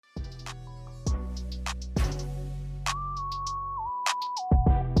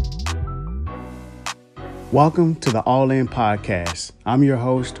Welcome to the All In Podcast. I'm your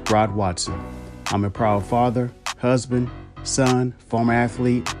host, Rod Watson. I'm a proud father, husband, son, former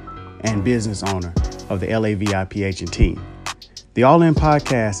athlete, and business owner of the LAVIPH team. The All In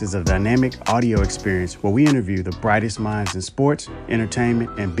Podcast is a dynamic audio experience where we interview the brightest minds in sports,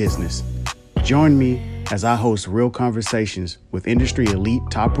 entertainment, and business. Join me as I host real conversations with industry elite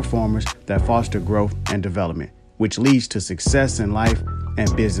top performers that foster growth and development, which leads to success in life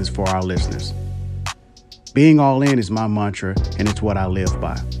and business for our listeners. Being all in is my mantra, and it's what I live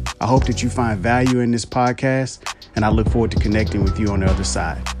by. I hope that you find value in this podcast, and I look forward to connecting with you on the other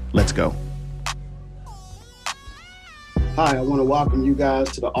side. Let's go. Hi, I want to welcome you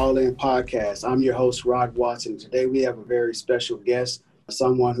guys to the All In Podcast. I'm your host, Rod Watson. Today we have a very special guest,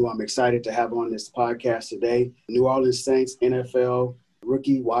 someone who I'm excited to have on this podcast today. New Orleans Saints NFL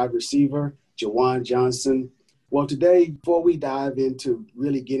rookie wide receiver, Juwan Johnson. Well, today, before we dive into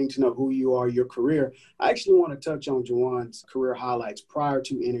really getting to know who you are, your career, I actually want to touch on Juwan's career highlights prior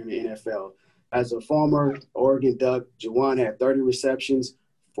to entering the NFL. As a former Oregon Duck, Juwan had 30 receptions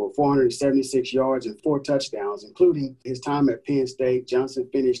for 476 yards and 4 touchdowns, including his time at Penn State. Johnson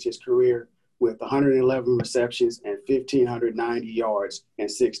finished his career with 111 receptions and 1,590 yards and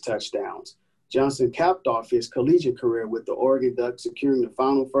 6 touchdowns. Johnson capped off his collegiate career with the Oregon Ducks, securing the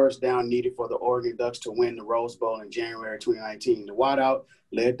final first down needed for the Oregon Ducks to win the Rose Bowl in January 2019. The wideout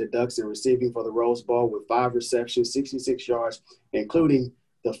led the Ducks in receiving for the Rose Bowl with 5 receptions, 66 yards, including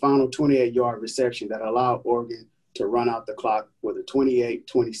the final 28-yard reception that allowed Oregon to run out the clock with a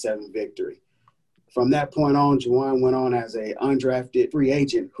 28-27 victory. From that point on, Juwan went on as an undrafted free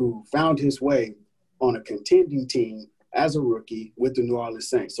agent who found his way on a contending team as a rookie with the New Orleans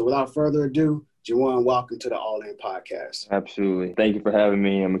Saints. So without further ado, Juwan, welcome to the All In Podcast. Absolutely. Thank you for having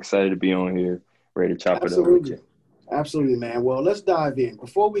me. I'm excited to be on here, ready to chop it up. Absolutely, man. Well, let's dive in.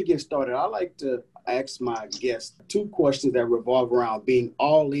 Before we get started, I like to ask my guests 2 questions that revolve around being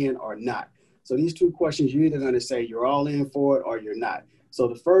all in or not. So these 2 questions, you're either going to say you're all in for it or you're not. So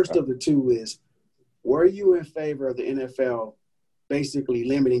the first of the 2 is, were you in favor of the NFL basically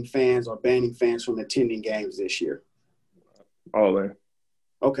limiting fans or banning fans from attending games this year? All in.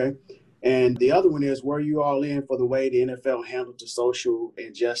 Okay. And the other one is, were you all in for the way the NFL handled the social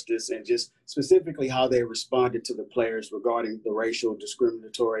injustice and just specifically how they responded to the players regarding the racial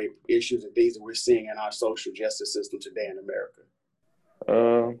discriminatory issues and things that we're seeing in our social justice system today in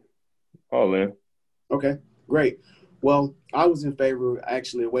America? All in. Okay, great. Well, I was in favor of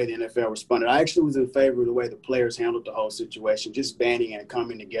actually the way the NFL responded. I actually was in favor of the way the players handled the whole situation, just banning and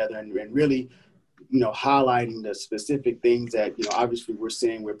coming together and really highlighting the specific things that, obviously we're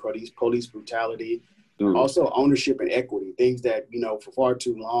seeing with police brutality, also ownership and equity, things that, for far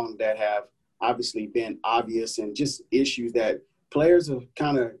too long that have obviously been obvious and just issues that players have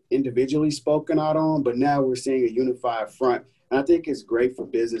kind of individually spoken out on, but now we're seeing a unified front. And I think it's great for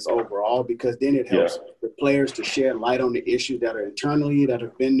business overall because then it helps the players to shed light on the issues that are internally, that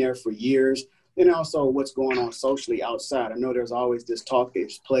have been there for years. And also what's going on socially outside. I know there's always this talk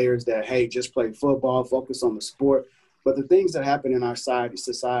as players that, hey, just play football, focus on the sport. But the things that happen in our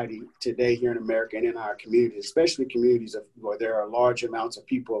society today here in America and in our communities, especially communities where there are large amounts of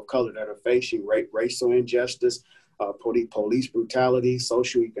people of color that are facing racial injustice, police brutality,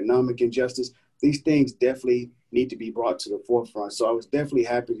 social economic injustice, these things definitely need to be brought to the forefront. So I was definitely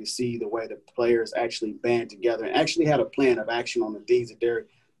happy to see the way the players actually band together and actually had a plan of action on the things that they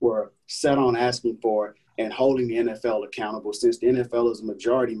were set on asking for and holding the NFL accountable, since the NFL is a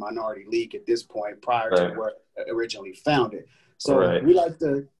majority minority league at this point prior to where it originally founded. So we like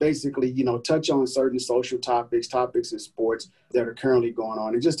to basically, touch on certain social topics in sports that are currently going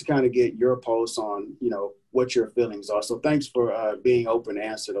on, and just to kind of get your pulse on, what your feelings are. So thanks for being open to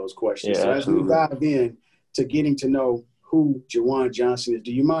answer those questions. Yeah, so absolutely. As we dive in to getting to know who Juwan Johnson is,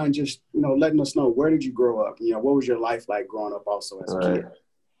 do you mind just, letting us know, where did you grow up? What was your life like growing up also as a kid?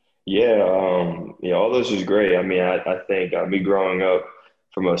 Yeah, all this was great. I mean, I think me growing up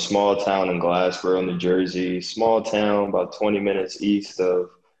from a small town in Glassboro, New Jersey, small town about 20 minutes east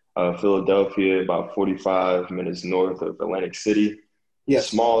of Philadelphia, about 45 minutes north of Atlantic City. Yes.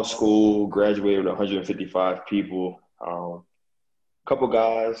 Small school, graduated with 155 people. Couple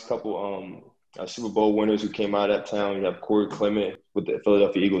guys, Super Bowl winners who came out of that town. You have Corey Clement with the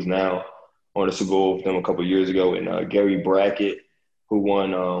Philadelphia Eagles now, won the Super Bowl with them a couple years ago, and Gary Brackett, who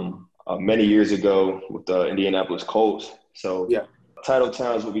won many years ago with the Indianapolis Colts. So title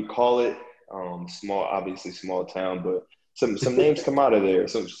town is what we call it. Obviously small town, but some names come out of there.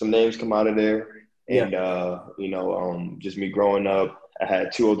 Some names come out of there. And, just me growing up, I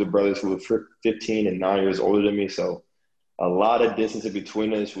had 2 older brothers who were 15 and 9 years older than me. So a lot of distance in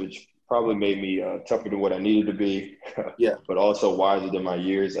between us, which probably made me tougher than what I needed to be, Yeah. but also wiser than my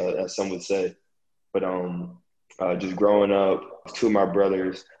years, as some would say. But just growing up, two of my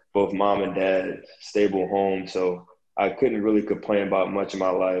brothers, both mom and dad, stable home, so I couldn't really complain about much in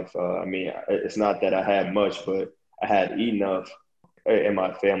my life. I mean, it's not that I had much, but I had enough in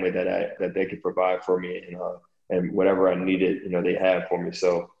my family that they could provide for me, and whatever I needed, they had for me.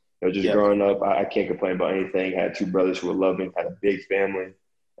 So, just Yeah. growing up, I can't complain about anything. I had two brothers who were loving, had a big family,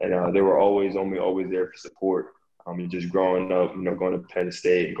 and they were always on me, always there for support. And just growing up, going to Penn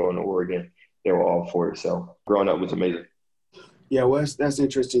State and going to Oregon, they were all for it. So growing up was amazing. Yeah, well, that's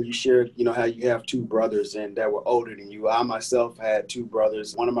interesting. You shared, how you have two brothers and that were older than you. I myself had two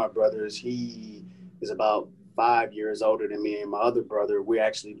brothers. One of my brothers, he is about 5 years older than me, and my other brother, we're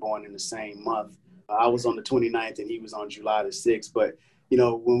actually born in the same month. I was on the 29th and he was on July the 6th. But,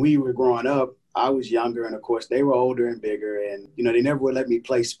 when we were growing up, I was younger, and of course they were older and bigger, and, they never would let me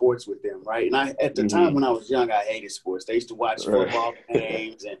play sports with them, right? And at the time when I was young, I hated sports. They used to watch football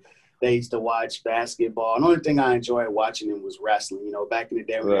games, and they used to watch basketball. And the only thing I enjoyed watching them was wrestling. Back in the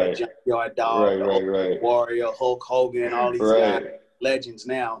day, we had Junkyard Dog, Warrior, Hulk Hogan, all these guys, legends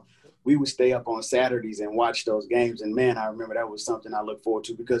now. We would stay up on Saturdays and watch those games. And, man, I remember that was something I looked forward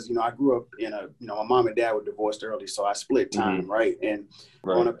to because, I grew up in my mom and dad were divorced early, so I split time, right? And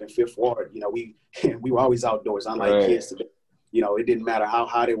growing up in Fifth Ward, we were always outdoors, unlike kids today. It didn't matter how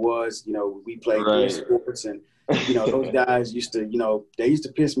hot it was. We played three sports, and those guys used to, they used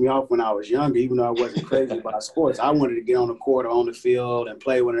to piss me off when I was younger, even though I wasn't crazy about sports. I wanted to get on the court or on the field and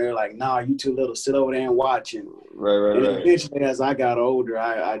play when they're like, nah, you too little, sit over there and watch. And eventually, as I got older,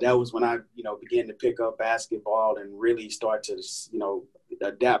 I that was when I, began to pick up basketball and really start to,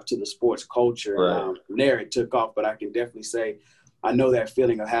 adapt to the sports culture. And from there, it took off. But I can definitely say, I know that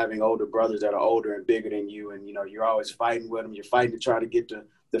feeling of having older brothers that are older and bigger than you. And, you're always fighting with them. You're fighting to try to get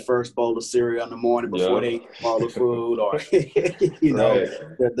the first bowl of cereal in the morning before they eat all the food, or, get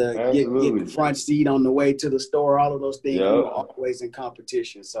the front seat on the way to the store, all of those things. We were always in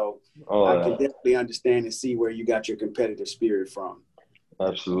competition. So I can definitely understand and see where you got your competitive spirit from.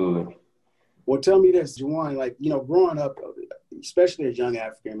 Absolutely. Well, tell me this, Juwan, growing up, especially as young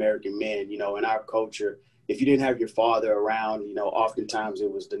African-American men, in our culture, if you didn't have your father around, oftentimes it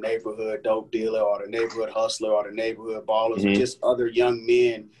was the neighborhood dope dealer or the neighborhood hustler or the neighborhood ballers or just other young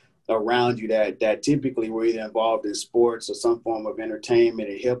men around you that typically were either involved in sports or some form of entertainment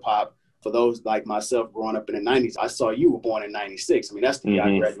and hip hop. For those like myself growing up in the 90s, I saw you were born in 96. I mean, that's the year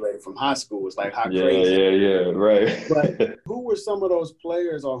I graduated from high school. It's like, how crazy. Yeah, right. But who were some of those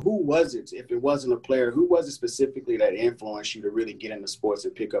players, or who was it, if it wasn't a player, who was it specifically that influenced you to really get into sports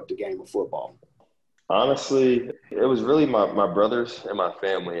and pick up the game of football? Honestly, it was really my brothers and my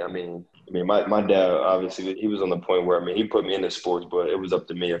family. I mean, my dad, obviously, he was on the point where, he put me into sports, but it was up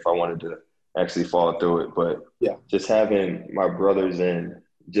to me if I wanted to actually follow through it. But just having my brothers and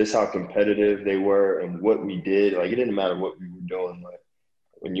just how competitive they were and what we did, like, it didn't matter what we were doing. Like,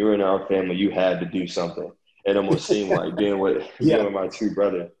 when you were in our family, you had to do something. It almost seemed like being with my two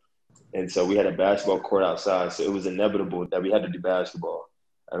brothers. And so we had a basketball court outside, so it was inevitable that we had to do basketball.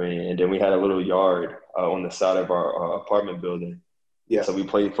 And then we had a little yard on the side of our apartment building. Yeah. So we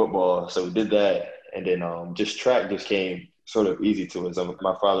played football. So we did that. And then just track just came sort of easy to us.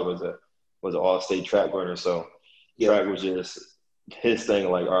 My father was an all-state track runner. So track was just his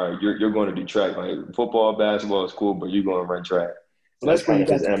thing. Like, all right, you're going to do track. Like, football, basketball is cool, but you're going to run track. So that's kind of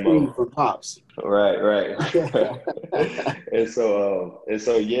his MO. From Pops. Right. And so,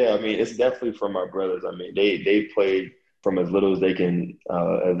 yeah, it's definitely from my brothers. They played from as little as they can,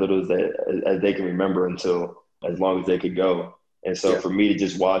 as they can remember until as long as they could go. And so for me to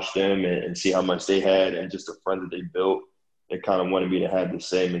just watch them and see how much they had and just the friends that they built, they kind of wanted me to have the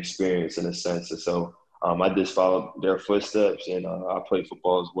same experience in a sense. And so I just followed their footsteps, and I played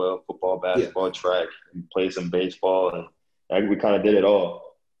football as well, football, basketball, track, and played some baseball, and we kind of did it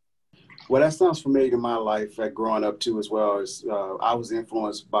all. Well, that sounds familiar to my life growing up too, as well. As I was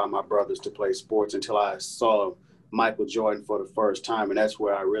influenced by my brothers to play sports until I saw Michael Jordan for the first time, and that's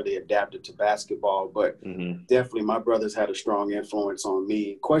where I really adapted to basketball. But definitely my brothers had a strong influence on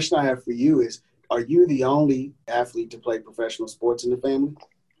me. Question I have for you is, are you the only athlete to play professional sports in the family?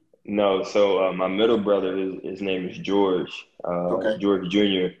 No. So my middle brother, his name is George, George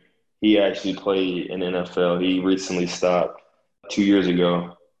Jr. He actually played in the NFL. He recently stopped 2 years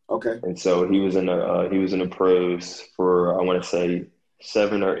ago. Okay. And so he was in the pros for, I want to say,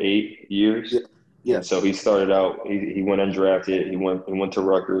 7 or 8 years. Yeah. And so he started out, he went undrafted. He went to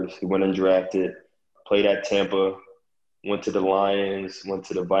Rutgers. He went undrafted, played at Tampa, went to the Lions, went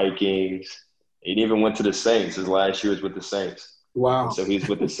to the Vikings. He even went to the Saints. His last year was with the Saints. and Wow. so he's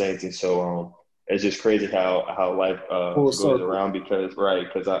with the Saints. And so it's just crazy how life Full goes circle. around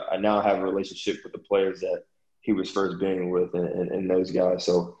because I now have a relationship with the players that he was first being with and those guys.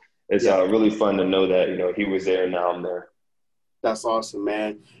 So it's Yeah. really fun to know that, he was there and now I'm there. That's awesome,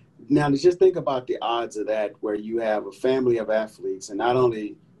 man. Now, just think about the odds of that, where you have a family of athletes, and not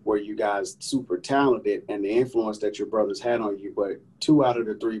only were you guys super talented and the influence that your brothers had on you, but two out of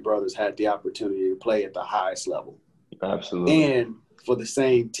the three brothers had the opportunity to play at the highest level Absolutely. and for the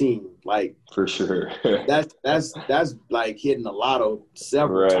same team. Like, For sure. that's like hitting the lotto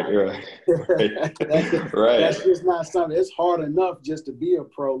several Right, times. right, that's right, right. that's just not something. It's hard enough just to be a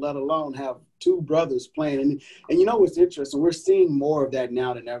pro, let alone have two brothers playing. And you know what's interesting? We're seeing more of that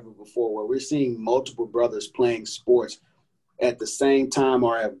now than ever before, where we're seeing multiple brothers playing sports at the same time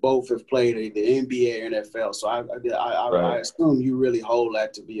or have played the NBA or NFL. So I Right. assume you really hold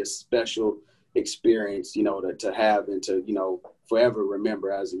that to be a special experience, to have and to, forever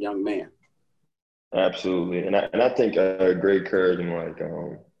remember as a young man. Absolutely. And I think great courage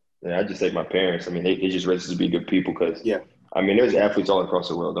and I just say my parents. I mean, they just raised us to be good people because, Yeah, I mean, there's athletes all across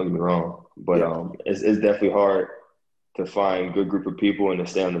the world. Don't get me wrong, but yeah, it's definitely hard to find good group of people and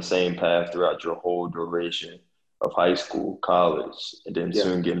to stay on the same path throughout your whole duration of high school, college, and then yeah.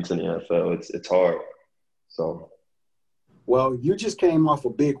 soon getting to the NFL. It's hard. So Well, you just came off a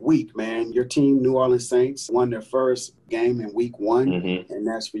big week, man. Your team, New Orleans Saints, won their first game in week one. hmm And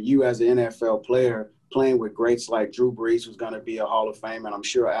that's for you as an NFL player, playing with greats like Drew Brees, who's going to be a Hall of Fame. And I'm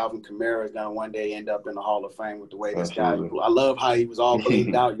sure Alvin Kamara is going to one day end up in the Hall of Fame with the way this guy. absolutely. I love how he was all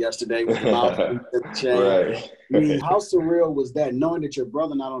gleamed out yesterday with the mouthpiece and the chain. Right. I mean, how surreal was that, knowing that your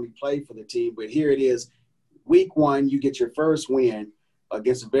brother not only played for the team, but here it is, week one, you get your first win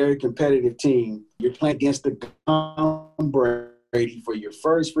against a very competitive team. You're playing against the Tom Brady for your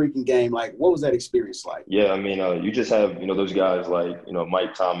first freaking game. Like, what was that experience like? Yeah, I mean, you just have, those guys like,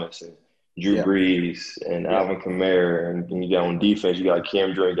 Mike Thomas and Drew Yeah, Brees and yeah, Alvin Kamara. And you got on defense, you got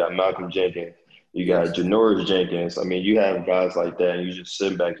Cam Jordan, you got Malcolm Jenkins, you got yes, Janoris Jenkins. I mean, you have guys like that, and you just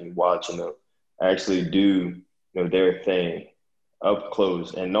sit back and watching them actually do, their thing up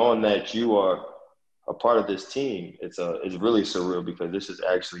close. And knowing that you are a part of this team, it's really surreal because this is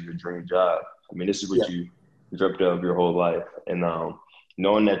actually your dream job. I mean, this is yeah, what you dreamt of your whole life. And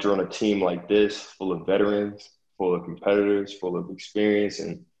knowing that you're on a team like this, full of veterans, full of competitors, full of experience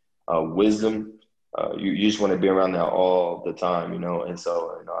and wisdom, you just want to be around that all the time, And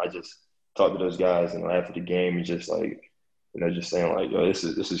so, I just talked to those guys, after the game, and just like, just saying like, yo, this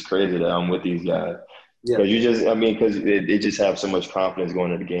is crazy that I'm with these guys. yeah, Because you just, I mean, because they just have so much confidence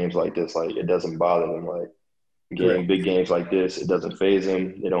going into games like this. Like, it doesn't bother them. Like, correct. big games like this, it doesn't phase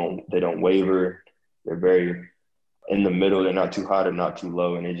them. They don't waver. They're very in the middle. They're not too high, they're not too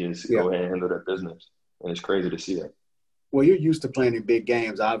low, and they just Yeah. go ahead and handle their business. And it's crazy to see that. Well, you're used to playing in big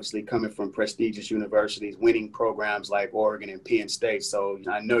games, obviously coming from prestigious universities, winning programs like Oregon and Penn State. So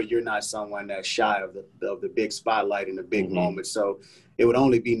I know you're not someone that's shy of the big spotlight and the big hmm moments. So it would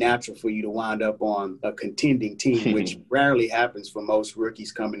only be natural for you to wind up on a contending team, which rarely happens for most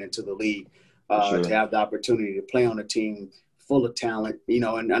rookies coming into the league, For to sure. have the opportunity to play on a team full of talent,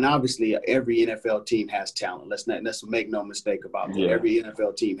 and obviously every NFL team has talent. Let's make no mistake about that. Yeah. Every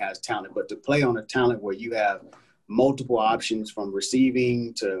NFL team has talent, but to play on a talent where you have multiple options from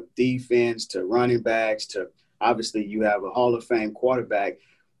receiving to defense to running backs to obviously you have a Hall of Fame quarterback.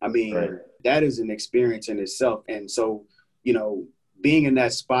 I Right. mean, that is an experience in itself. And so, you know, being in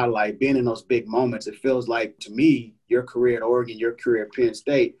that spotlight, being in those big moments, it feels like to me, your career at Oregon, your career at Penn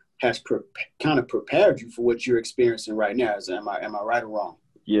State has kind of prepared you for what you're experiencing right now. Am I right or wrong?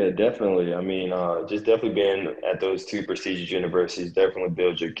 Yeah, definitely. I mean, just definitely being at those two prestigious universities definitely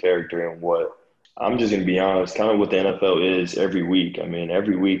builds your character and what I'm just gonna be honest, kind of what the NFL is every week. I mean,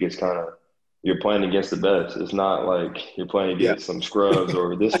 every week is kind of you're playing against the best. It's not like you're playing Yeah. against some scrubs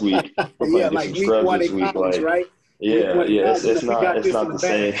or this week we're playing Yeah, against like some week scrubs one this in week. college, Like, right? Week yeah, one in yeah, college, it's we not got it's this in not the the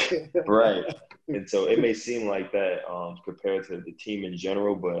same, bag. right? And so it may seem like that compared to the team in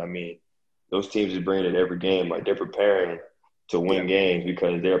general, but I mean, those teams are bringing it every game. Like they're preparing to Yeah, win games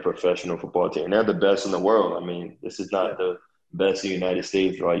because they're a professional football team. And they're the best in the world. I mean, this is yeah. not the best in the United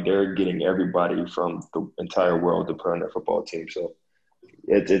States. Like they're getting everybody from the entire world to play on their football team. So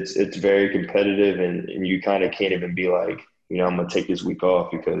it's very competitive, and you kind of can't even be like, I'm gonna take this week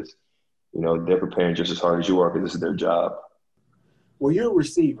off because they're preparing just as hard as you are because this is their job. Well, you're a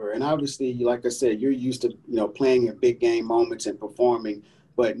receiver, and obviously, like I said, you're used to playing in big game moments and performing.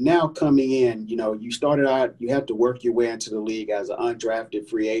 But now coming in, you started out, you had to work your way into the league as an undrafted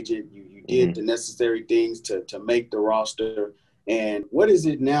free agent. You did hmm the necessary things to make the roster, And what is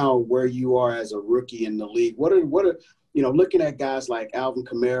it now where you are as a rookie in the league? What are looking at guys like Alvin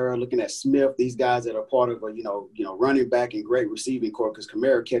Kamara, looking at Smith, these guys that are part of a, running back and great receiving core, because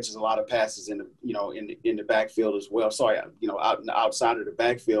Kamara catches a lot of passes in the backfield as well. Sorry, outside of the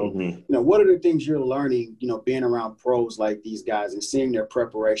backfield. Mm-hmm. What are the things you're learning, being around pros like these guys and seeing their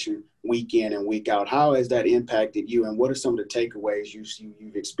preparation week in and week out? How has that impacted you, and what are some of the takeaways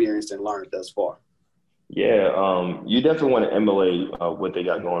you've experienced and learned thus far? Yeah, you definitely want to emulate what they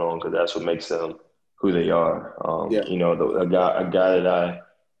got going on, because that's what makes them who they are. A guy that I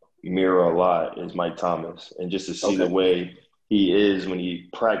mirror a lot is Mike Thomas, and just to see the way he is when he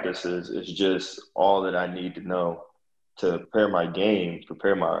practices is just all that I need to know to prepare my game,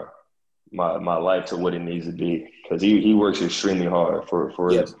 prepare my life to what it needs to be, because he works extremely hard for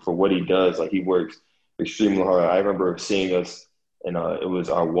what he does. Like, he works extremely hard. I remember seeing us, and it was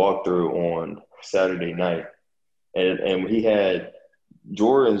our walkthrough on Saturday night, and he had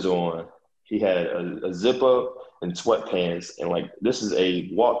Jordans on. He had a zip up and sweatpants, and like, this is a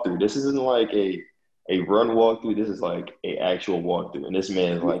walkthrough. This isn't like a run walkthrough. This is like a actual walkthrough, and this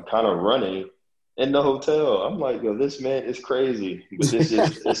man is like kind of running in the hotel. I'm like, yo, this man is crazy. But it's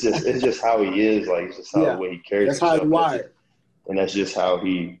just how he is. Like, it's just how the way he carries himself. That's how he wired. And that's just how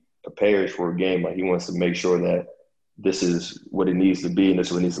he prepares for a game. Like, he wants to make sure that this is what it needs to be and this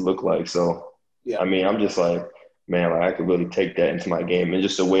is what it needs to look like. So, I mean, I'm just like, man, like, I could really take that into my game. And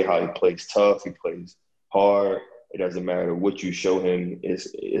just the way how he plays tough, he plays hard. It doesn't matter what you show him, it's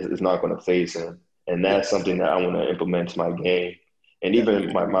not going to phase him. And that's something that I want to implement to my game. And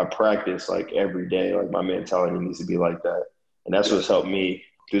even my practice, like, every day, like, my mentality needs to be like that. And that's what's helped me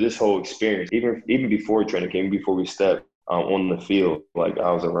through this whole experience. Even before training camp, before we stepped on the field, like,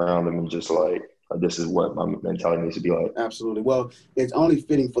 I was around them and just like, this is what my mentality needs to be like. Absolutely. Well, it's only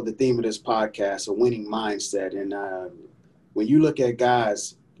fitting for the theme of this podcast, a winning mindset. And when you look at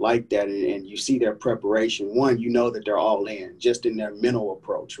guys like that and you see their preparation, one, you know that they're all in, just in their mental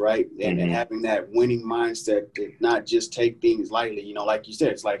approach, right? And having that winning mindset to not just take things lightly. Like you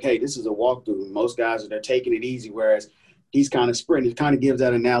said, it's like, hey, this is a walkthrough. Most guys they're taking it easy, whereas he's kind of sprinting. It kind of gives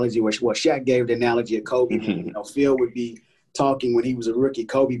that analogy, which Shaq gave the analogy of Kobe. Phil would be talking when he was a rookie.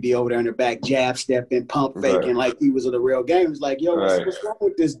 Kobe be over there in the back, jab stepping, pump faking, like he was in a real game. It's like, yo, what's wrong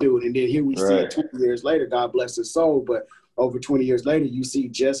with this dude? And then here we see it 20 years later, God bless his soul, but over 20 years later, you see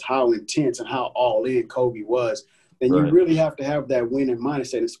just how intense and how all in Kobe was. And you really have to have that winning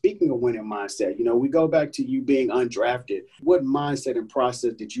mindset. And speaking of winning mindset, we go back to you being undrafted. What mindset and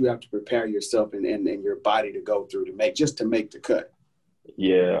process did you have to prepare yourself and your body to go through to make the cut?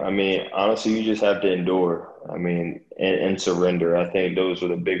 Yeah, I mean, honestly, you just have to endure. I mean, and surrender. I think those were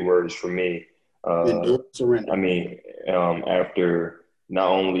the big words for me. Endure, surrender. I mean, after not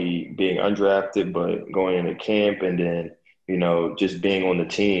only being undrafted, but going into camp and then, just being on the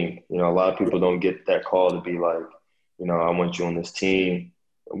team. A lot of people don't get that call to be like, I want you on this team,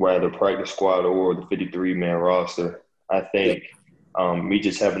 whether practice squad or the 53-man roster. I think me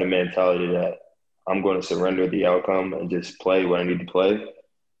just having the mentality that I'm going to surrender the outcome and just play what I need to play,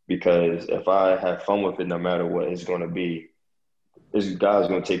 because if I have fun with it, no matter what it's going to be, God's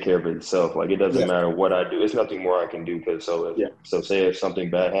going to take care of it itself. Like, it doesn't matter what I do. It's nothing more I can do. Because so say if something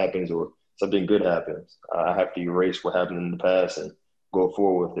bad happens or something good happens, I have to erase what happened in the past and go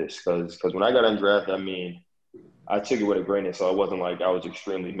forward with this. Because when I got undrafted, I mean, I took it with a grain of salt. So it wasn't like I was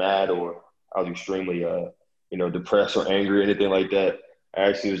extremely mad or I was extremely, depressed or angry or anything like that. I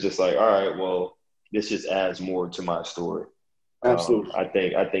actually was just like, all right, well, this just adds more to my story. Absolutely. I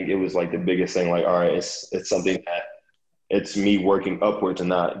think it was like the biggest thing. Like, all right, it's something that it's me working upwards and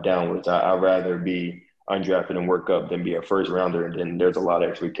not downwards. I'd rather be undrafted and work up than be a first rounder. And then there's a lot of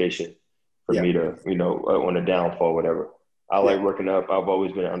expectation for me to, on a downfall, whatever. I like working up. I've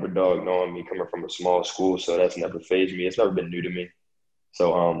always been an underdog, knowing me coming from a small school. So that's never fazed me. It's never been new to me.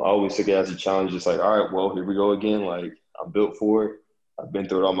 So I always took it as a challenge. Just like, all right, well, here we go again. Like, I'm built for it. I've been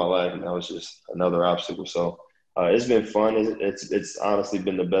through it all my life, and that was just another obstacle. So it's been fun. It's honestly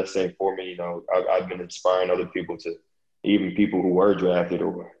been the best thing for me. I've been inspiring other people to, even people who were drafted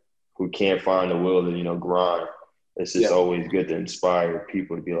or who can't find the will to, grind. It's just always good to inspire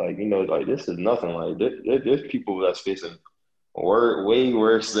people to be like, like, this is nothing. Like, there's people that's facing way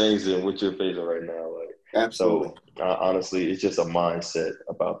worse things than what you're facing right now. Like, absolutely. So honestly, it's just a mindset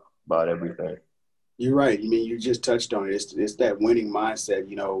about everything. You're right. I mean, you just touched on it. It's that winning mindset.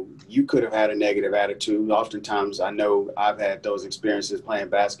 You could have had a negative attitude. Oftentimes, I know I've had those experiences playing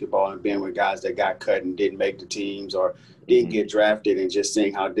basketball and being with guys that got cut and didn't make the teams or didn't get drafted, and just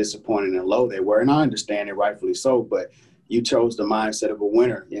seeing how disappointed and low they were. And I understand it, rightfully so. But you chose the mindset of a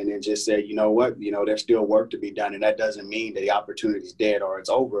winner and then just said, you know what, there's still work to be done. And that doesn't mean that the opportunity's dead or it's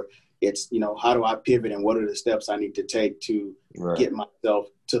over. It's, how do I pivot and what are the steps I need to take to get myself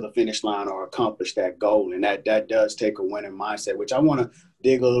to the finish line or accomplish that goal? And that does take a winning mindset, which I want to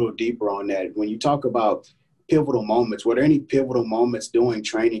dig a little deeper on that. When you talk about pivotal moments, were there any pivotal moments during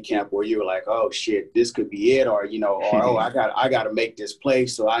training camp where you were like, oh shit, this could be it, or oh, I got to make this play,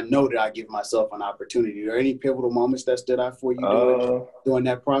 so I know that I give myself an opportunity? Are there any pivotal moments that stood out for you during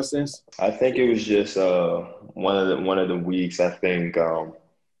that process? I think it was just one of the weeks. I think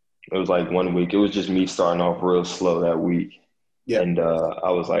it was like 1 week. It was just me starting off real slow that week. Yeah. And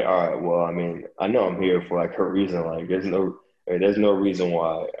I was like, all right, well, I mean, I know I'm here for like a reason. Like there's no reason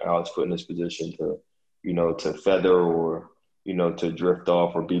why I was put in this position to feather or, to drift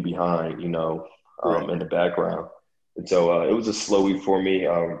off or be behind, in the background. And so it was a slow week for me.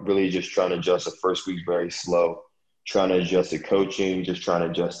 Really just trying to adjust. The first week very slow, trying to adjust to coaching, just trying to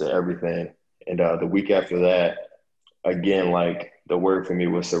adjust to everything. And the week after that, again, like the word for me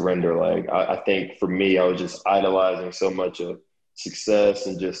was surrender. Like I think for me, I was just idolizing so much of success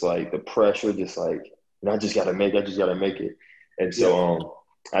and just like the pressure, just like, I just got to make it. And so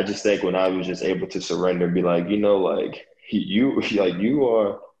I just think when I was just able to surrender and be like, like you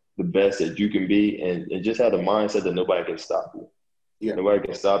are the best that you can be, and just have the mindset that nobody can stop you. Yeah. Nobody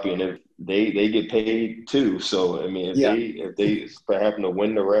can stop you, and if they get paid too. So I mean, if they happen to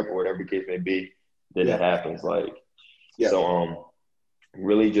win the rep or whatever the case may be, then it happens. Like so,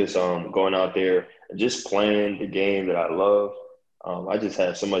 really just going out there and just playing the game that I love. I just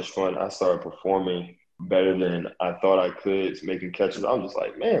had so much fun. I started performing better than I thought I could, making catches. I was just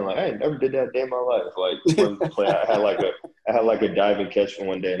like, man, like I never did that day in my life. Like one play, I had like a diving catch for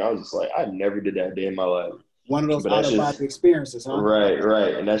one day, and I was just like, I never did that day in my life. One of those out-of-body experiences, huh?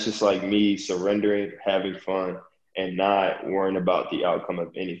 Right. And that's just like me surrendering, having fun, and not worrying about the outcome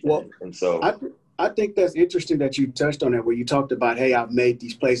of anything. Well, and so I think that's interesting that you touched on that, where you talked about, hey, I've made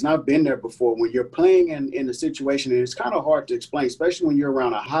these plays, and I've been there before. When you're playing in a situation, and it's kind of hard to explain, especially when you're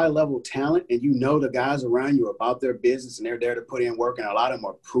around a high-level talent and you know the guys around you are about their business and they're there to put in work, and a lot of them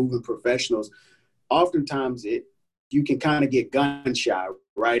are proven professionals. Oftentimes, you can kind of get gun-shy,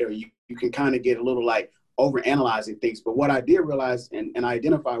 right? Or you can kind of get a little like over-analyzing things. But what I did realize and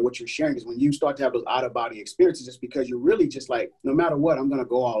identify what you're sharing is when you start to have those out-of-body experiences, it's because you're really just like, no matter what, I'm going to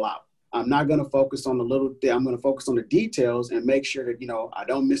go all out. I'm not going to focus on the little thing. I'm going to focus on the details and make sure that, I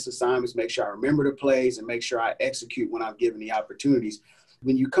don't miss assignments, make sure I remember the plays, and make sure I execute when I'm given the opportunities.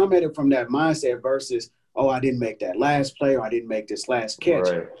 When you come at it from that mindset versus, oh, I didn't make that last play or I didn't make this last catch,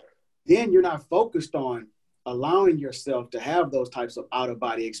 then you're not focused on allowing yourself to have those types of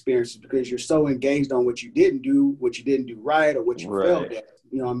out-of-body experiences because you're so engaged on what you didn't do right, or what you failed at.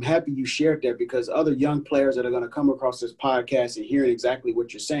 I'm happy you shared that, because other young players that are going to come across this podcast and hearing exactly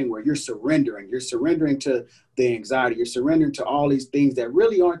what you're saying, where you're surrendering to the anxiety, you're surrendering to all these things that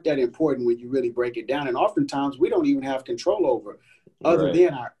really aren't that important when you really break it down. And oftentimes we don't even have control over other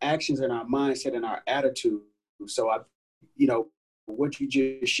than our actions and our mindset and our attitude. So what you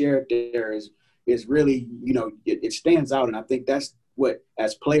just shared there is really, it stands out. And I think that's what,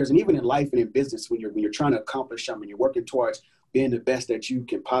 as players and even in life and in business, when you're trying to accomplish something, you're working towards being the best that you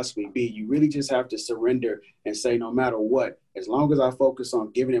can possibly be, you really just have to surrender and say, no matter what, as long as I focus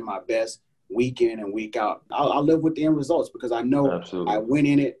on giving it my best week in and week out, I'll live with the end results, because I know I went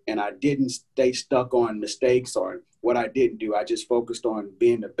in it and I didn't stay stuck on mistakes or what I didn't do. I just focused on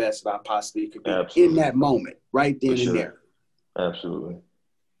being the best that I possibly could be in that moment, right then and there. Absolutely.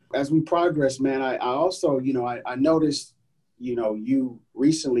 As we progress, man, I also, I noticed, you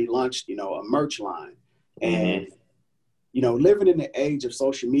recently launched, a merch line. And living in the age of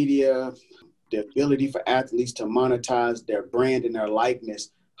social media, the ability for athletes to monetize their brand and their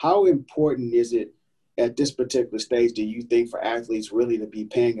likeness, how important is it at this particular stage, do you think, for athletes really to be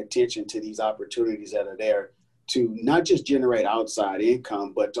paying attention to these opportunities that are there to not just generate outside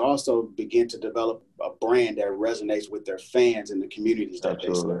income, but to also begin to develop a brand that resonates with their fans and the communities that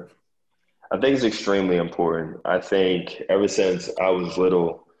they serve? I think it's extremely important. I think ever since I was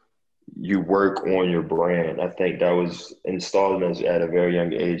little, you work on your brand. I think that was installed in us at a very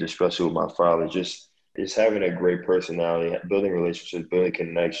young age, especially with my father. Just having a great personality, building relationships, building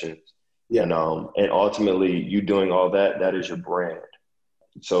connections, and ultimately you doing all that. That is your brand.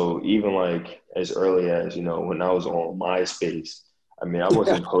 So even like as early as when I was on MySpace, I mean, I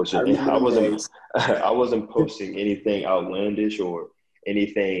wasn't posting. I wasn't posting anything outlandish or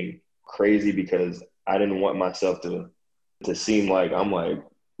anything crazy, because I didn't want myself to seem like I'm like,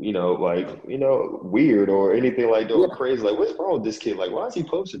 weird or anything like that, or crazy. Like, what's wrong with this kid? Like, why is he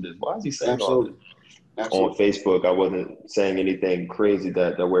posting this? Why is he saying all this? on Absolutely. Facebook, I wasn't saying anything crazy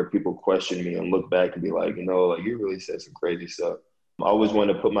that where people question me and look back and be like, like you really said some crazy stuff. I always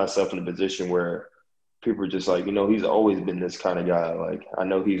wanted to put myself in a position where people are just like, he's always been this kind of guy. Like, I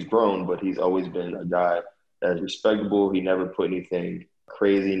know he's grown, but he's always been a guy that's respectable. He never put anything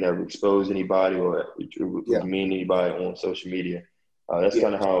crazy, never exposed anybody or Yeah. was mean to anybody on social media. That's Yeah.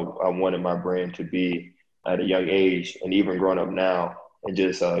 kind of how I wanted my brand to be at a young age, and even growing up now, and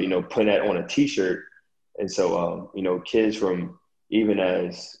just putting that on a T-shirt. And so kids from even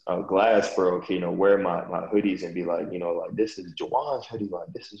as Glassboro can wear my hoodies and be like, like this is Juwan's hoodie,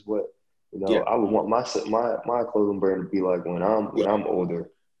 like this is what Yeah. I would want my clothing brand to be like when Yeah. I'm older.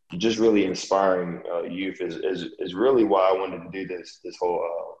 Just really inspiring youth is really why I wanted to do this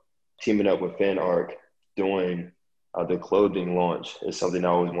whole teaming up with Fan Arc, doing the clothing launch is something I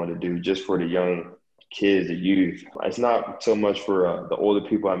always wanted to do just for the young kids, the youth. It's not so much for the older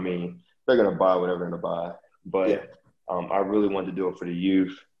people. I mean, they're gonna buy whatever they're gonna buy, Yeah. but I really wanted to do it for the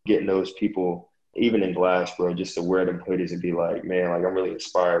youth, getting those people even in Glassboro just to wear them hoodies and be like, man, like I'm really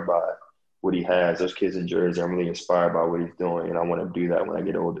inspired by what he has. Those kids in Jersey, I'm really inspired by what he's doing, and I want to do that when I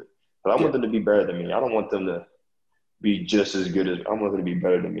get older. But I want Yeah. them to be better than me. I don't want them to be just as good as I want them to be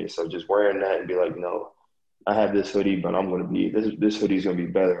better than me. So just wearing that and be like, I have this hoodie, but I'm going to be this hoodie's going to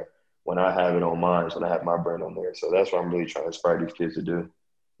be better when I have it on mine, when I have my brand on there. So that's what I'm really trying to inspire these kids to do.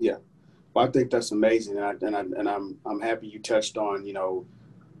 Yeah. Well, I think that's amazing, and I'm happy you touched on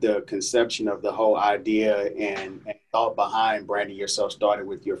the conception of the whole idea and thought behind branding yourself started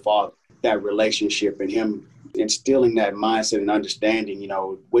with your father. That relationship and him instilling that mindset and understanding,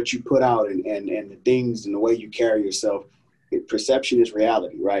 what you put out and the things and the way you carry yourself. Perception is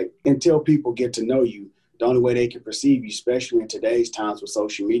reality, right? Until people get to know you, the only way they can perceive you, especially in today's times with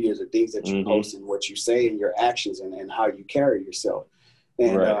social media, is the things that you post and what you say and your actions and how you carry yourself.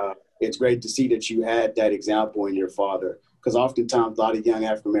 And Right. It's great to see that you had that example in your father. Because oftentimes, a lot of young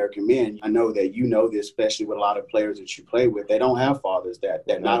African-American men, I know that you know this, especially with a lot of players that you play with, they don't have fathers that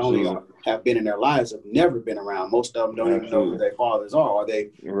not only have been in their lives, have never been around. Most of them don't even know who their fathers are, or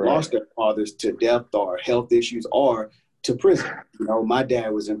they lost their fathers to death or health issues or to prison. My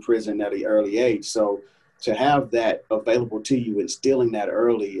dad was in prison at an early age. So to have that available to you, instilling that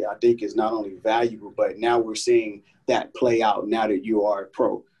early, I think is not only valuable, but now we're seeing that play out now that you are a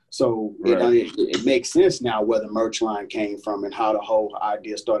pro. So it makes sense now where the merch line came from and how the whole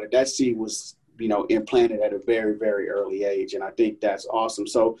idea started. That seed was, implanted at a very, very early age. And I think that's awesome.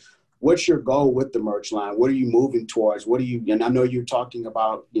 So what's your goal with the merch line? What are you moving towards? And I know you're talking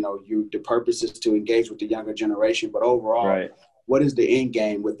about, the purpose is to engage with the younger generation, but overall, what is the end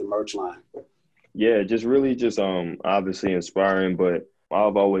game with the merch line? Yeah, just really obviously inspiring, but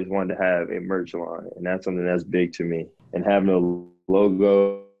I've always wanted to have a merch line, and that's something that's big to me. And having a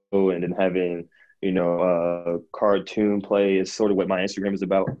logo and then having, a cartoon play is sort of what my Instagram is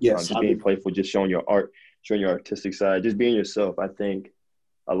about. Yes. Just being playful, just showing your art, showing your artistic side, just being yourself. I think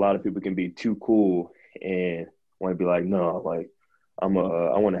a lot of people can be too cool and want to be like, no, like I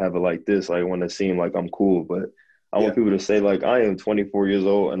want to have it like this. Like, I want to seem like I'm cool, but I want people to say, like, I am 24 years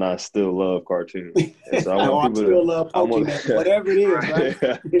old and I still love cartoons. And so I want people still love Pokemon, whatever it is,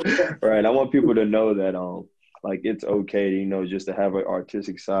 right? Right. I want people to know that like it's okay to, just to have an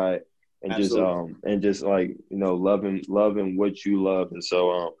artistic side and just like, loving what you love. And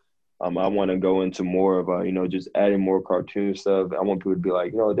so I want to go into more of just adding more cartoon stuff. I want people to be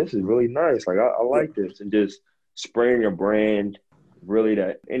like, this is really nice. Like I like this, and just spraying a brand really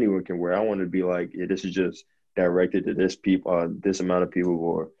that anyone can wear. I want to be like, yeah, this is just directed to this amount of people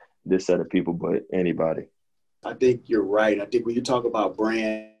or this set of people, but anybody. I think you're right. I think when you talk about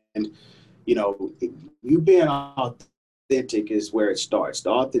brand, you being authentic is where it starts. The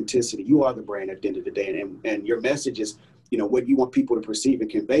authenticity, you are the brand at the end of the day, and your message is, what you want people to perceive and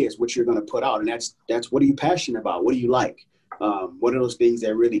convey is what you're going to put out, and that's what are you passionate about? What do you like? What are those things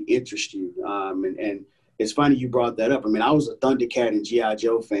that really interest you? And it's funny you brought that up. I mean, I was a Thundercat and G.I.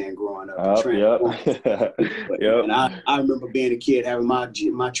 Joe fan growing up. And I remember being a kid having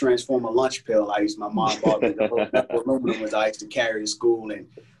my Transformer lunch pill. My mom bought me the aluminum was I used to carry to school. And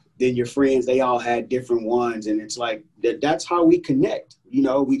then your friends, they all had different ones. And it's like, that's how we connect.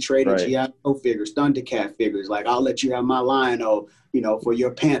 We traded G.I. Joe figures, Thundercat figures. Like, I'll let you have my Lion-O, for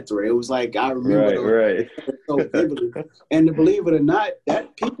your Panther. It was like, I remember so vividly. And to believe it or not,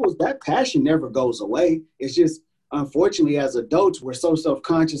 that passion never goes away. It's just, unfortunately, as adults, we're so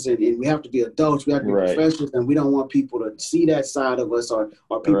self-conscious and we have to be adults. We have to be professionals, and we don't want people to see that side of us or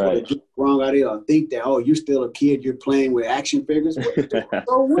people to get the wrong idea or think that, oh, you're still a kid, you're playing with action figures.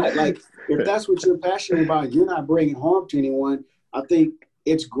 So what? Like, if that's what you're passionate about, you're not bringing harm to anyone. I think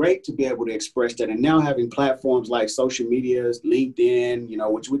it's great to be able to express that. And now having platforms like social medias, LinkedIn,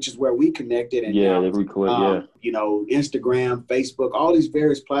 which is where we connected. And Yeah, now, every clip, yeah. Instagram, Facebook, all these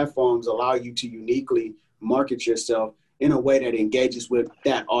various platforms allow you to uniquely market yourself in a way that engages with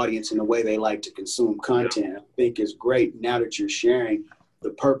that audience in a way they like to consume content. I think it's great now that you're sharing the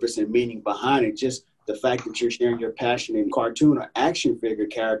purpose and meaning behind it. Just the fact that you're sharing your passion in cartoon or action figure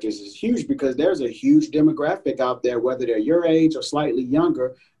characters is huge, because there's a huge demographic out there, whether they're your age or slightly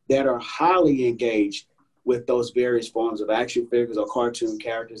younger, that are highly engaged with those various forms of action figures or cartoon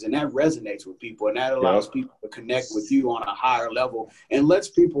characters. And that resonates with people, and that allows people to connect with you on a higher level, and lets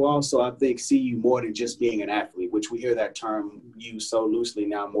people also, I think, see you more than just being an athlete, which we hear that term used so loosely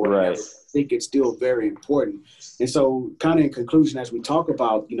now more than ever. I think it's still very important. And so kind of in conclusion, as we talk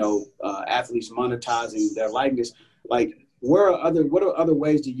about, athletes monetizing their likeness, like, what are other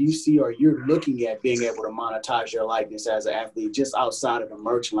ways do you see or you're looking at being able to monetize your likeness as an athlete, just outside of the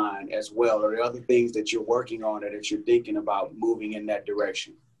merch line as well? Or are there other things that you're working on or that you're thinking about moving in that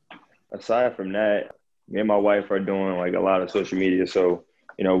direction? Aside from that, me and my wife are doing like a lot of social media. So,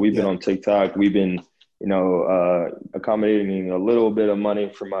 we've been on TikTok. We've been, accommodating a little bit of money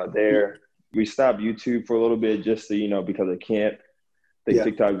from out there. We stopped YouTube for a little bit just to, because of camp. I think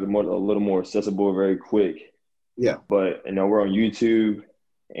TikTok is a little more accessible, very quick. Yeah. But, we're on YouTube,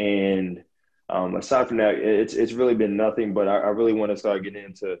 and aside from that, it's really been nothing. But I really want to start getting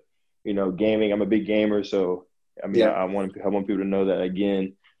into, gaming. I'm a big gamer. So, I want people to know that,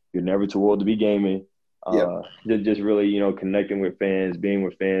 again, you're never too old to be gaming. Just really, connecting with fans, being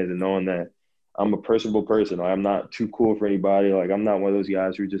with fans, and knowing that I'm a personable person. Like, I'm not too cool for anybody. Like, I'm not one of those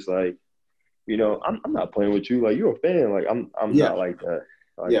guys who just like, I'm not playing with you. Like, you're a fan. Like, I'm not like that.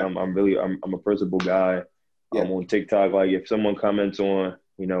 Like, I'm a personable guy. On TikTok, like, if someone comments on,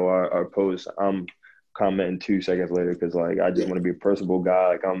 our post, I'm commenting 2 seconds later, because, like, I just want to be a personable guy.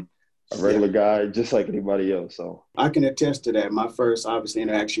 Like, I'm a regular guy, just like anybody else. So I can attest to that. My first, obviously,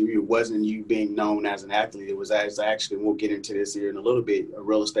 interaction with you wasn't you being known as an athlete. It was as actually, we'll get into this here in a little bit, a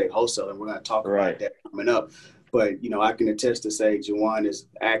real estate wholesaler, and we're going to talk about that coming up. But, I can attest to say Juwan is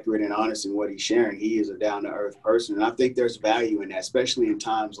accurate and honest in what he's sharing. He is a down-to-earth person, and I think there's value in that, especially in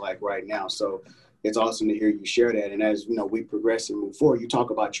times like right now. So it's awesome to hear you share that. And as, we progress and move forward, you talk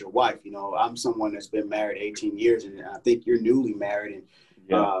about your wife. I'm someone that's been married 18 years, and I think you're newly married.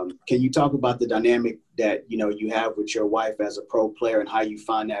 And can you talk about the dynamic that, you have with your wife as a pro player, and how you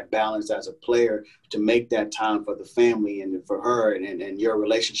find that balance as a player to make that time for the family and for her and your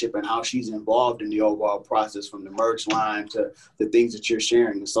relationship, and how she's involved in the overall process, from the merch line to the things that you're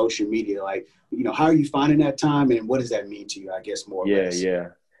sharing, the social media? Like, how are you finding that time, and what does that mean to you, I guess, more or less? Yeah.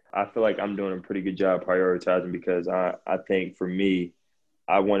 I feel like I'm doing a pretty good job prioritizing, because I think for me,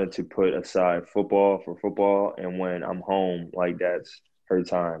 I wanted to put aside football for football. And when I'm home, like, that's her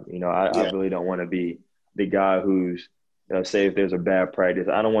time. I really don't want to be the guy who's, say if there's a bad practice,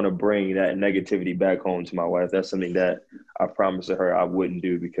 I don't want to bring that negativity back home to my wife. That's something that I promised her I wouldn't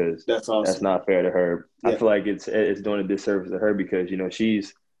do, because that's awesome. That's not fair to her. I feel like it's doing a disservice to her, because,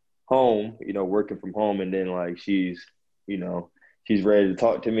 she's home, working from home, and then, like, she's ready to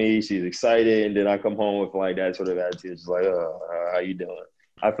talk to me. She's excited. And then I come home with, like, that sort of attitude. It's like, how you doing?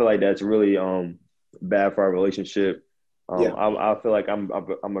 I feel like that's really bad for our relationship. I feel like I'm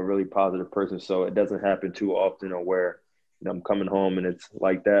a really positive person, so it doesn't happen too often, or where I'm coming home and it's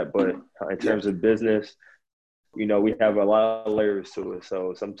like that. But in terms of business, we have a lot of layers to it.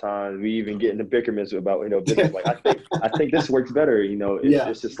 So sometimes we even get into bickerments about, business. Like, I think this works better.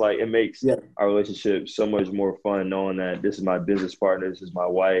 It's just like, it makes our relationship so much more fun, knowing that this is my business partner, this is my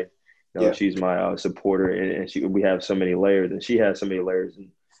wife. She's my supporter, and we have so many layers, and she has so many layers. And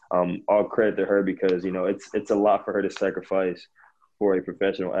all credit to her, because it's a lot for her to sacrifice for a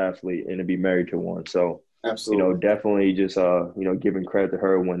professional athlete and to be married to one. So absolutely, definitely just giving credit to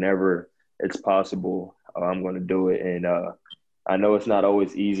her whenever it's possible. I'm going to do it. And I know it's not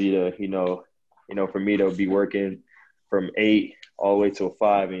always easy to, for me to be working from 8 all the way till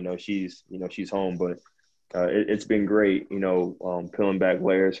 5, she's home, but it's been great, peeling back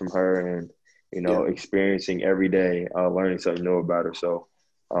layers from her, and, experiencing every day, learning something new about her. So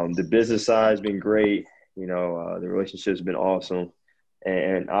the business side has been great. The relationship's been awesome.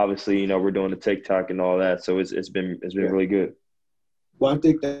 And obviously, we're doing the TikTok and all that. So it's been really good. Well, I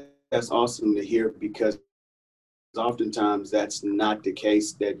think that's awesome to hear, because oftentimes that's not the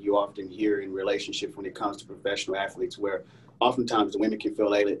case that you often hear in relationships when it comes to professional athletes, where oftentimes the women can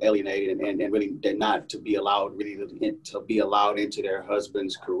feel alienated and really they're not to be allowed really to be allowed into their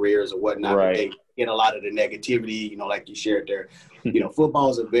husbands' careers or whatnot. Right. get a lot of the negativity, like you shared there. Football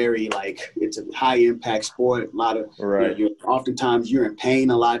is a very, it's a high impact sport. A lot of, Right. Oftentimes you're in pain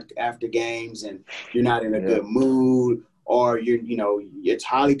a lot after games and you're not in a good mood, or it's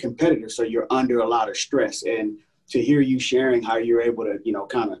highly competitive. So you're under a lot of stress. And to hear you sharing how you're able to,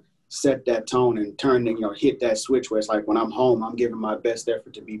 kind of set that tone and turn, hit that switch where it's like, when I'm home, I'm giving my best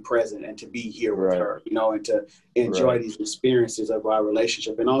effort to be present and to be here with her, and to enjoy these experiences of our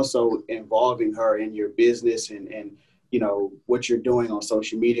relationship, and also involving her in your business and what you're doing on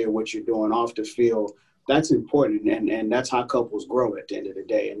social media, what you're doing off the field. That's important. And that's how couples grow at the end of the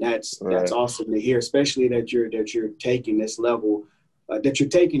day. And that's awesome to hear, especially that you're taking this level, that you're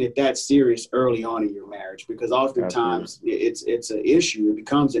taking it that serious early on in your marriage, because oftentimes it's an issue. It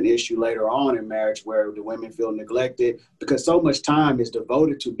becomes an issue later on in marriage where the women feel neglected because so much time is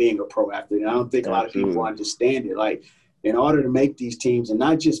devoted to being a pro athlete. And I don't think a lot of people understand it. Like, in order to make these teams, and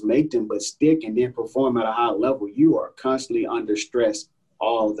not just make them, but stick and then perform at a high level, you are constantly under stress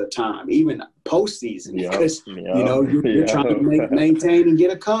all the time, even postseason, because you're trying to maintain and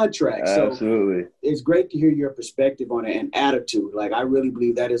get a contract. Absolutely. So it's great to hear your perspective on it and attitude. Like, I really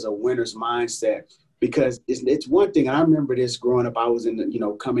believe that is a winner's mindset, because it's one thing. And I remember this growing up. I was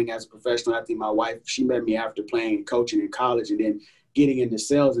coming as a professional athlete. My wife, she met me after playing and coaching in college, and then getting into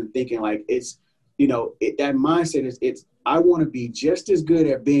sales and thinking like it's, that mindset is I want to be just as good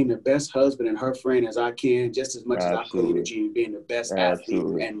at being the best husband and her friend as I can, just as much as I put energy in being the best athlete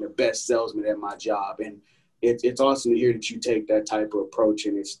and the best salesman at my job. And it's awesome to hear that you take that type of approach,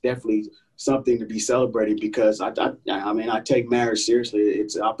 and it's definitely something to be celebrated, because I take marriage seriously.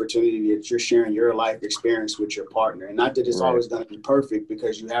 It's an opportunity that you're sharing your life experience with your partner, and not that it's always going to be perfect,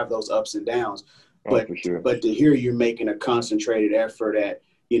 because you have those ups and downs, but to hear you're making a concentrated effort at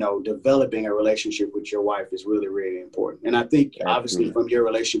developing a relationship with your wife is really, really important. And I think obviously from your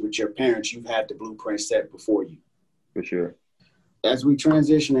relationship with your parents, you've had the blueprint set before you. For sure. As we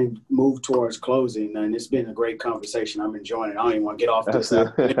transition and move towards closing, and it's been a great conversation. I'm enjoying it. I don't even want to get off this.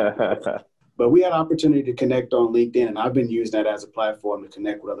 But we had an opportunity to connect on LinkedIn, and I've been using that as a platform to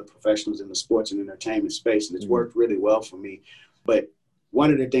connect with other professionals in the sports and entertainment space, and it's worked really well for me. But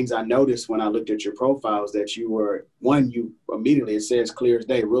one of the things I noticed when I looked at your profile is that you immediately, it says clear as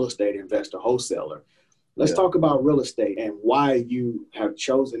day, real estate investor, wholesaler. Let's talk about real estate and why you have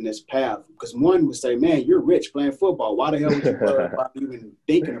chosen this path. Because one would say, man, you're rich playing football. Why the hell would you worry about even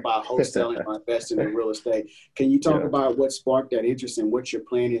thinking about wholesaling or investing in real estate? Can you talk about what sparked that interest and what your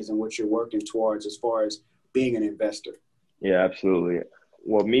plan is and what you're working towards as far as being an investor? Yeah, absolutely.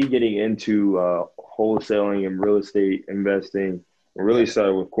 Well, me getting into wholesaling and real estate investing really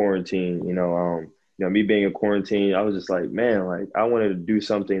started with quarantine. Me being in quarantine, I was just like, man, like I wanted to do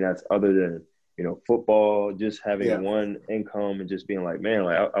something that's other than football, just having one income and just being like, man,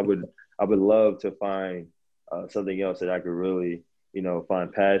 like I would love to find something else that I could really,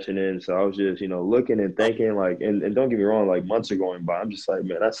 find passion in. So I was just, looking and thinking like, and don't get me wrong, like months are going by. I'm just like,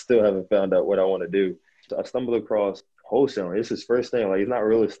 man, I still haven't found out what I want to do. So I stumbled across wholesaling. This is first thing, like it's not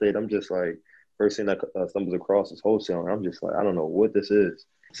real estate. I'm just like, first thing that stumbles across is wholesaling. I'm just like, I don't know what this is.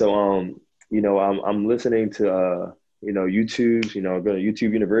 So, I'm listening to, YouTube, go to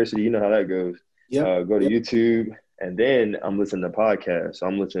YouTube University. You know how that goes. Go to YouTube, and then I'm listening to podcasts. So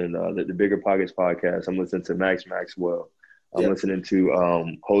I'm listening to the Bigger Pockets podcast. I'm listening to Max Maxwell. I'm listening to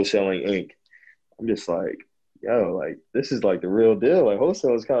Wholesaling Inc. I'm just like, yo, like this is like the real deal. Like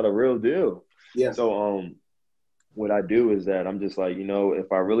wholesale is kind of the real deal. Yeah. So what I do is that I'm just like,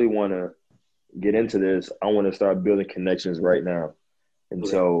 if I really want to get into this, I want to start building connections right now. And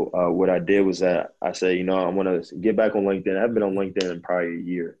so what I did was that I said, I want to get back on LinkedIn. I've been on LinkedIn in probably a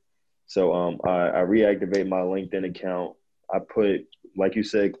year. So I reactivate my LinkedIn account. I put, like you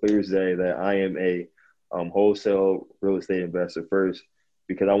said, clear as day, that I am a wholesale real estate investor first,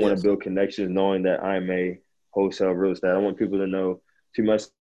 because I want to build connections knowing that I'm a wholesale real estate. I don't want people to know too much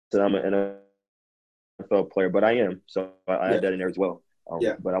that I'm an NFL player, but I am. So I add that in there as well.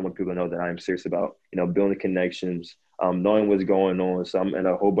 But I want people to know that I am serious about, building connections, knowing what's going on. So I'm in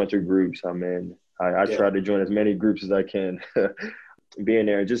a whole bunch of groups I'm in. I try to join as many groups as I can, being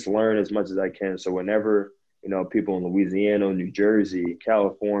there and just learn as much as I can. So whenever, people in Louisiana, New Jersey,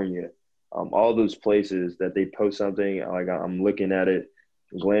 California, all those places that they post something, like I'm looking at it,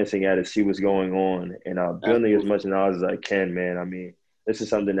 glancing at it, see what's going on, and building as much knowledge as I can, man. I mean, this is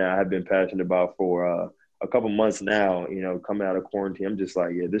something that I have been passionate about for a couple months now, coming out of quarantine. I'm just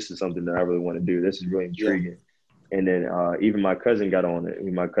like, yeah, this is something that I really want to do. This is really intriguing. And then even my cousin got on it.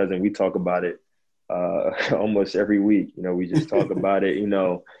 My cousin, we talk about it almost every week. We just talk about it,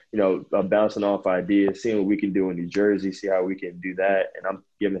 bouncing off ideas, seeing what we can do in New Jersey, see how we can do that. And I'm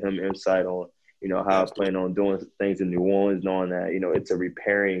giving him insight on, how I plan on doing things in New Orleans, knowing that, it's a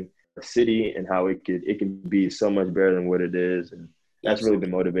repairing city and how it can be so much better than what it is. And that's really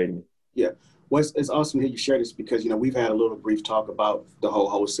been motivating. Yeah. Well, it's awesome to hear you share this because, we've had a little brief talk about the whole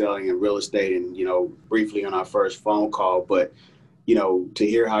wholesaling and real estate and, briefly on our first phone call. But, to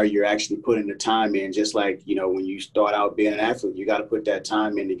hear how you're actually putting the time in, just like, when you start out being an athlete, you got to put that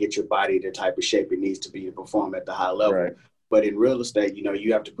time in to get your body the type of shape it needs to be to perform at the high level. Right. But in real estate,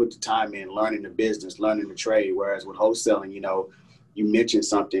 you have to put the time in learning the business, learning the trade. Whereas with wholesaling, you mentioned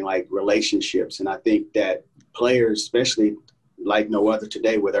something like relationships. And I think that players, especially like no other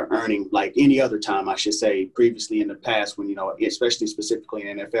today, where they're earning like any other time, I should say, previously in the past when, especially specifically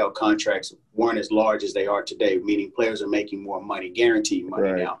in NFL, contracts weren't as large as they are today, meaning players are making more money, guaranteed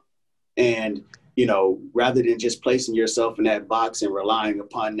money now. And, rather than just placing yourself in that box and relying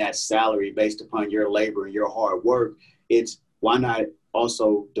upon that salary based upon your labor and your hard work, it's why not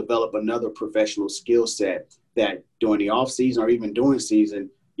also develop another professional skill set that during the off season or even during season,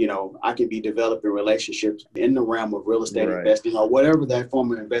 I can be developing relationships in the realm of real estate investing or whatever that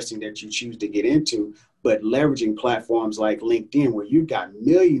form of investing that you choose to get into, but leveraging platforms like LinkedIn where you've got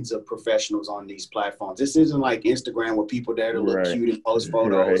millions of professionals on these platforms. This isn't like Instagram where people there to look cute and post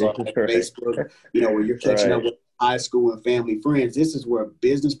photos or like Facebook, where you're catching up with high school and family friends. This is where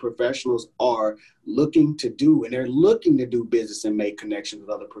business professionals are looking to do, and they're looking to do business and make connections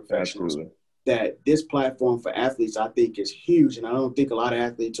with other professionals. Absolutely. That this platform for athletes, I think, is huge. And I don't think a lot of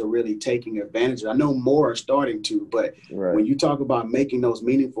athletes are really taking advantage of it. I know more are starting to, but when you talk about making those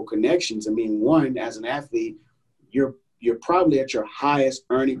meaningful connections, I mean, one, as an athlete, you're probably at your highest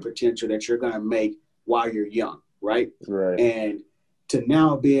earning potential that you're going to make while you're young, right? And to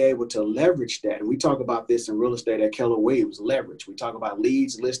now be able to leverage that. And we talk about this in real estate at Keller Williams, leverage. We talk about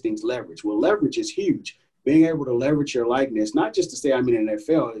leads, listings, leverage. Well, leverage is huge. Being able to leverage your likeness, not just to say I'm in the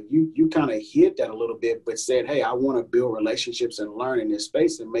NFL, you kind of hit that a little bit, but said, hey, I want to build relationships and learn in this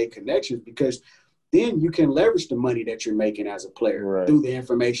space and make connections, because then you can leverage the money that you're making as a player through the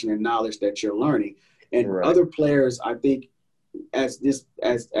information and knowledge that you're learning. And other players, I think, as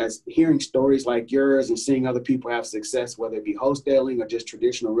hearing stories like yours and seeing other people have success, whether it be wholesaling or just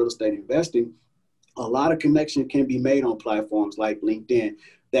traditional real estate investing, a lot of connection can be made on platforms like LinkedIn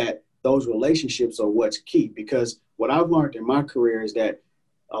that those relationships are what's key, because what I've learned in my career is that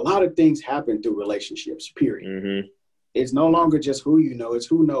a lot of things happen through relationships, period. It's no longer just who you know, it's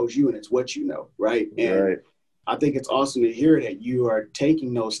who knows you and it's what you know, right? And I think it's awesome to hear that you are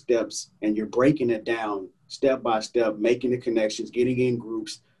taking those steps and you're breaking it down step by step, making the connections, getting in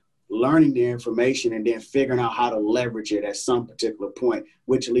groups, learning the information, and then figuring out how to leverage it at some particular point,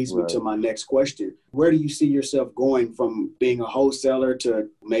 which leads me to my next question. Where do you see yourself going from being a wholesaler to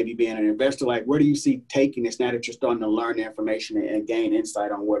maybe being an investor? Like, where do you see taking this now that you're starting to learn the information and gain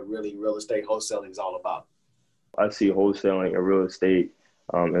insight on what really real estate wholesaling is all about? I see wholesaling and real estate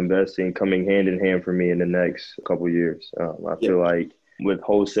investing coming hand in hand for me in the next couple of years. I feel like with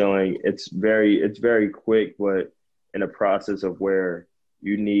wholesaling, it's very quick, but in a process of where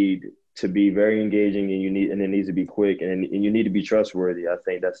you need to be very engaging and it needs to be quick and you need to be trustworthy. I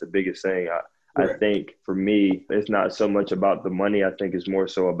think that's the biggest thing. I think for me, it's not so much about the money. I think it's more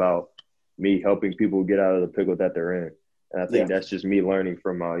so about me helping people get out of the pickle that they're in. And I think that's just me learning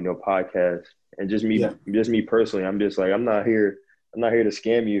from, podcasts and just me personally. I'm just like, I'm not here to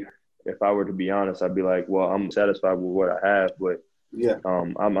scam you. If I were to be honest, I'd be like, well, I'm satisfied with what I have, but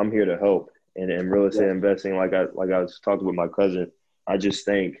I'm here to help. And in real estate investing, like I was talking with my cousin, I just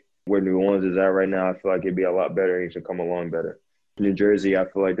think where New Orleans is at right now, I feel like it'd be a lot better. It should come along better. New Jersey, I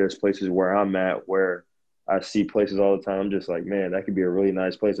feel like there's places where I'm at where I see places all the time. I'm just like, man, that could be a really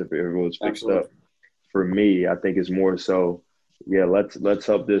nice place if it was fixed up. For me, I think it's more so, let's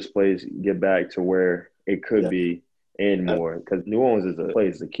help this place get back to where it could be and more. Because New Orleans is a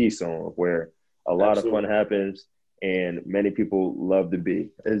place, the keystone where a lot of fun happens and many people love to be.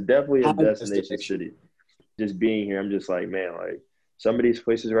 It's definitely a destination city. Just being here, I'm just like, man, like some of these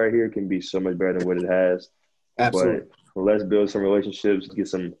places right here can be so much better than what it has. But let's build some relationships, get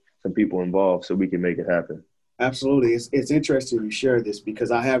some people involved so we can make it happen. Absolutely. It's interesting you share this because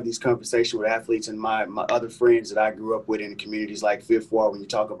I have these conversations with athletes and my other friends that I grew up with in communities like Fifth Ward when you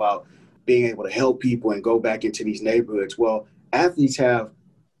talk about being able to help people and go back into these neighborhoods. Well, athletes have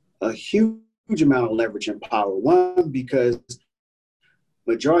a huge amount of leverage and power. One, because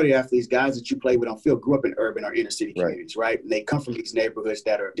majority of athletes, guys that you play with on field, grew up in urban or inner city communities, right? And they come from these neighborhoods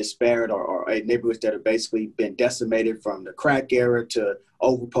that are disparate or neighborhoods that have basically been decimated from the crack era to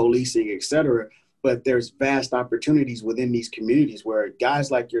over policing, et cetera. But there's vast opportunities within these communities where guys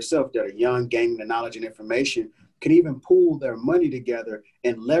like yourself that are young, gaining the knowledge and information, can even pool their money together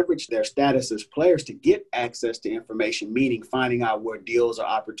and leverage their status as players to get access to information, meaning finding out where deals or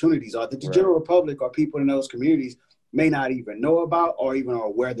opportunities are that the general public or people in those communities may not even know about or even are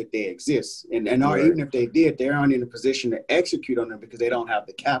aware that they exist. And or even if they did, they aren't in a position to execute on them because they don't have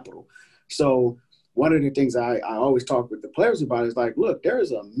the capital. So one of the things I always talk with the players about is like, look, there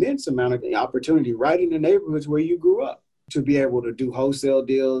is an immense amount of opportunity right in the neighborhoods where you grew up to be able to do wholesale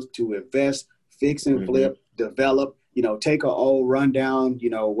deals, to invest, fix and flip, develop, take an old rundown,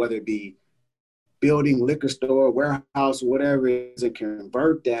 whether it be building, liquor store, warehouse, whatever it is, and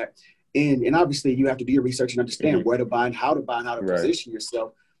convert that. And obviously you have to do your research and understand where to buy and how to position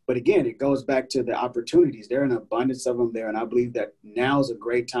yourself. But again, it goes back to the opportunities. There are an abundance of them there. And I believe that now is a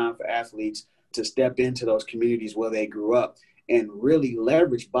great time for athletes to step into those communities where they grew up and really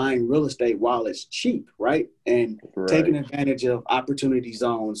leverage buying real estate while it's cheap, right? And taking advantage of opportunity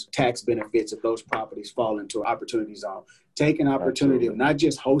zones, tax benefits if those properties fall into an opportunity zone. Taking opportunity of not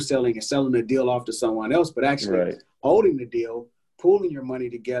just wholesaling and selling the deal off to someone else, but actually holding the deal, pooling your money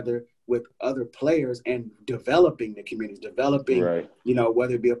together with other players and developing the communities, developing,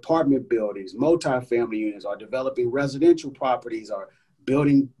 whether it be apartment buildings, multifamily units, or developing residential properties, or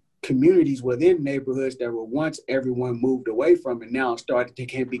building communities within neighborhoods that were once everyone moved away from and now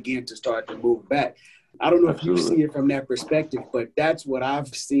can begin to move back. I don't know if you see it from that perspective, but that's what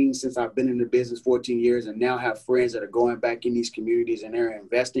I've seen since I've been in the business 14 years and now have friends that are going back in these communities and they're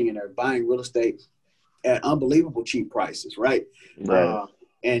investing and they're buying real estate at unbelievable cheap prices, right?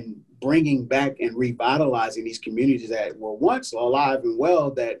 And bringing back and revitalizing these communities that were once alive and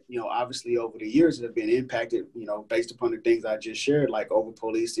well that, obviously over the years have been impacted, based upon the things I just shared, like over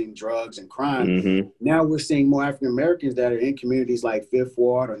policing, drugs, and crime. Now we're seeing more African Americans that are in communities like Fifth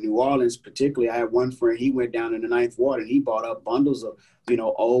Ward or New Orleans, particularly. I had one friend, he went down in the Ninth Ward and he bought up bundles of,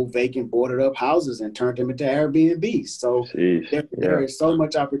 old vacant boarded up houses and turned them into Airbnbs. So there is so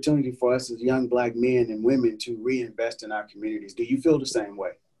much opportunity for us as young Black men and women to reinvest in our communities. Do you feel the same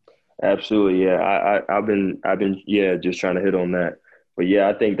way? Absolutely. Yeah. I've been just trying to hit on that. But yeah,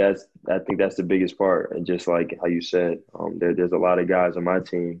 I think that's the biggest part. And just like how you said, there's a lot of guys on my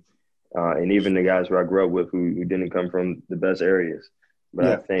team, and even the guys who I grew up with who didn't come from the best areas. But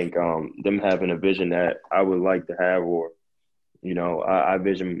I think them having a vision that I would like to have, or, I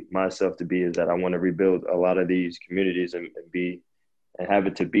vision myself to be, is that I want to rebuild a lot of these communities and have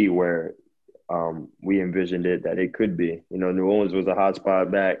it to be where we envisioned it that it could be. New Orleans was a hot spot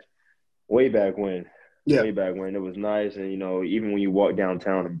way back when it was nice. And, even when you walk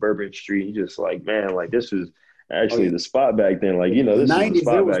downtown on Bourbon Street, you just like, man, like this was actually the spot back then. Like, this is the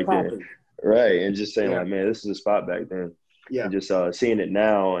spot back then. Right. And just saying like, man, this is the spot back then. Yeah. And just seeing it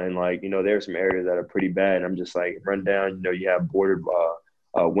now and like, there's some areas that are pretty bad. And I'm just like run down, you have boarded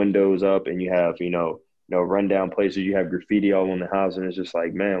windows up and you have, rundown places, you have graffiti all on the house. And it's just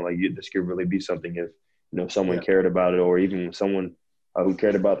like, man, like this could really be something if, someone cared about it, or even someone who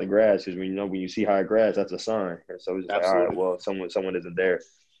cared about the grass. Because when you see high grass, that's a sign. And so it's just like, all right, well, someone isn't there.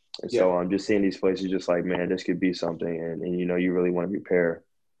 And so I'm just seeing these places just like, man, this could be something. And you really want to repair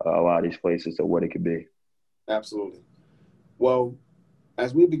a lot of these places to what it could be. Absolutely. Well,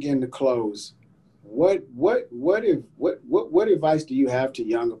 as we begin to close, what advice do you have to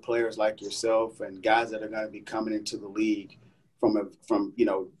younger players like yourself and guys that are going to be coming into the league from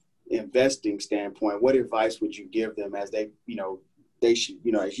investing standpoint? What advice would you give them as they should,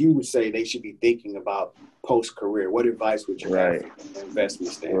 as you would say, they should be thinking about post-career? What advice would you have from an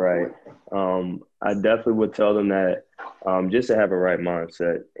investment standpoint? I definitely would tell them that just to have a right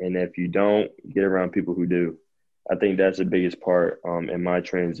mindset. And if you don't, get around people who do. I think that's the biggest part in my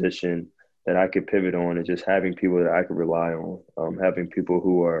transition that I could pivot on, is just having people that I could rely on, having people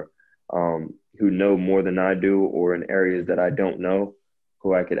who are who know more than I do, or in areas that I don't know,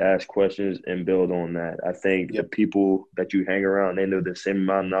 who I could ask questions and build on that. I think the people that you hang around, they know the same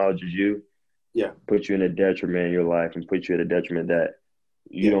amount of knowledge as you, put you in a detriment in your life and put you at a detriment that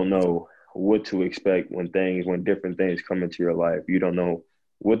you don't know what to expect when different things come into your life. You don't know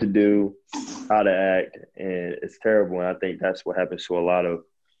what to do, how to act, and it's terrible. And I think that's what happens to a lot of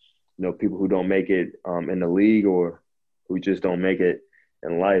people who don't make it in the league, or who just don't make it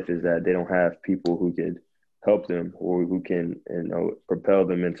in life, is that they don't have people who could help them, or who can propel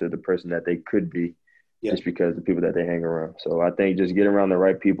them into the person that they could be, just because of the people that they hang around. So I think just get around the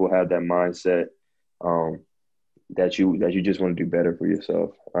right people, have that mindset that you just want to do better for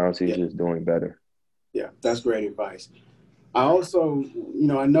yourself. Honestly, just doing better. Yeah, that's great advice. I also,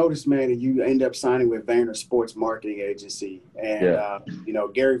 I noticed, man, that you end up signing with Vayner Sports Marketing Agency. And,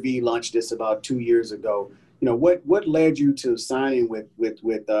 Gary Vee launched this about 2 years ago. what led you to signing with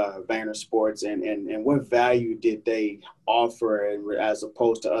Vayner Sports, and what value did they offer as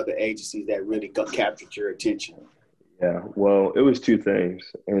opposed to other agencies that really captured your attention? Yeah, well, it was two things,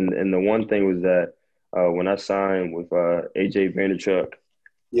 and the one thing was that when I signed with AJ Vanderchuck,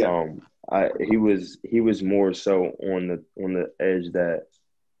 Yeah, he was more so on the edge that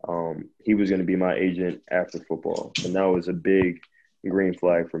he was going to be my agent after football, and that was a big green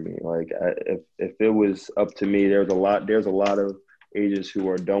flag for me. Like, if it was up to me, there's a lot of agents who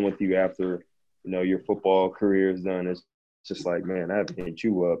are done with you after your football career is done. It's just like, man, I haven't hit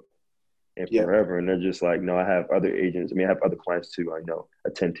you up in yeah, forever, and they're just like, no, I have other agents. I mean, I have other clients too. I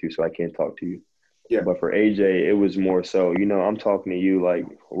attend to, so I can't talk to you. yeah, But for AJ, it was more so, I'm talking to you like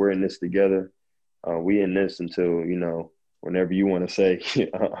we're in this together. We in this until, whenever you want to say,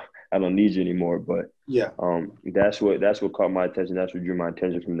 I don't need you anymore. But yeah, that's what caught my attention. That's what drew my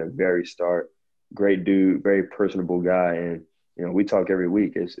attention from the very start. Great dude, very personable guy. And, we talk every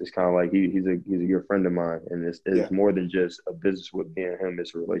week. It's kind of like he's a good friend of mine. And it's yeah, more than just a business with me and him.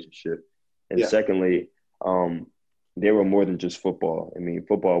 It's a relationship. And yeah, secondly, they were more than just football. I mean,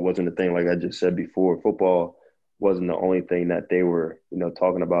 football wasn't a thing, like I just said before. Football wasn't the only thing that they were,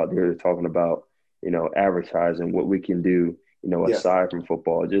 talking about. They were talking about, advertising, what we can do, yeah, aside from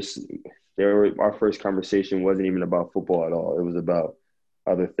football. Our first conversation wasn't even about football at all. It was about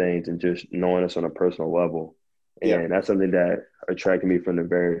other things and just knowing us on a personal level. yeah. And that's something that attracted me from the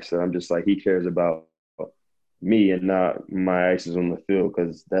very. So I'm just like, he cares about me and not my actions on the field,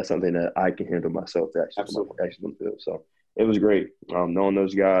 because that's something that I can handle myself, to actually put Absolutely. my actions on the field. So it was great. Knowing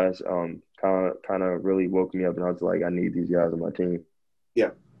those guys kind of really woke me up, and I was like, I need these guys on my team.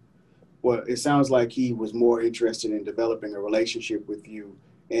 Yeah. Well, it sounds like he was more interested in developing a relationship with you,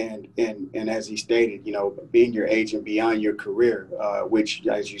 and as he stated, being your agent beyond your career, which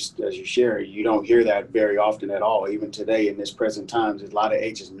as you share, you don't hear that very often at all. Even today, in this present times, a lot of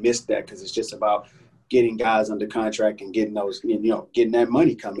agents miss that because it's just about getting guys under contract and getting those, getting that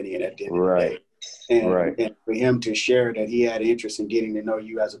money coming in at the end of the Right, day. And right, and for him to share that he had interest in getting to know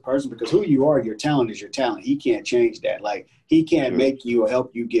you as a person, because who you are, your talent is your talent. He can't change that. Like, he can't sure, make you or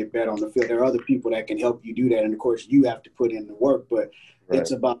help you get better on the field. There are other people that can help you do that, and of course you have to put in the work. But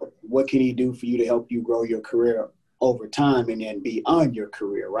it's right, about what can he do for you to help you grow your career over time and then beyond your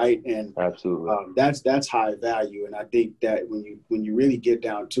career, right? And absolutely, that's high value. And I think that when you really get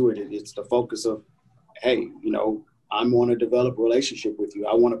down to it, it's the focus of, hey, I want to develop a relationship with you.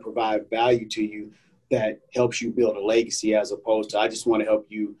 I want to provide value to you that helps you build a legacy, as opposed to I just want to help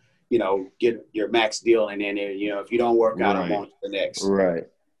you, get your max deal. And then, if you don't work out, I'm right, on to the next. right,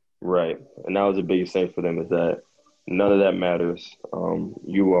 right. And that was the biggest thing for them, is that none of that matters.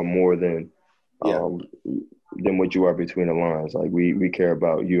 You are more Yeah. um, than what you are between the lines. Like, we care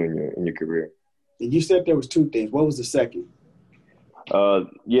about you and your career. And you said there was two things. What was the second?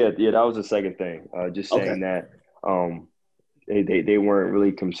 Yeah, that was the second thing. Just Okay. saying that um, they weren't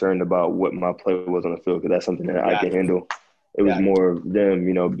really concerned about what my play was on the field, because that's something that I can Got it. handle. It was Got it. more of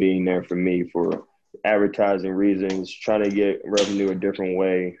them, being there for me for advertising reasons, trying to get revenue a different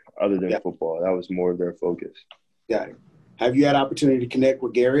way other than Yeah. football. That was more of their focus. Got it. Have you had opportunity to connect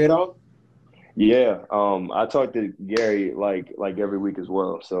with Gary at all? Yeah, I talk to Gary like every week as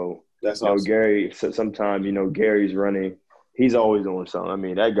well. So, That's awesome. Gary. So sometimes Gary's running. He's always doing something. I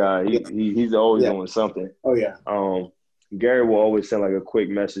mean, that guy. Yeah. He's always Yeah. doing something. Oh yeah. Um, Gary will always send like a quick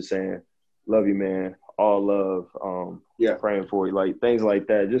message saying, "Love you, man. All love. Yeah. Praying for you." Like, things like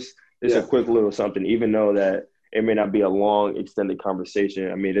that. Just a Yeah. quick little something, even though that it may not be a long, extended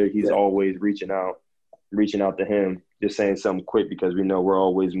conversation. I mean, he's Yeah. always reaching out to him, just saying something quick, because we know we're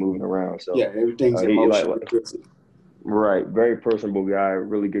always moving around. Yeah. So Everything's in he motion. right, very personable guy,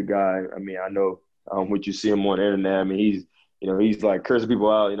 really good guy. I mean, I know what you see him on the internet. I mean, he's like cursing people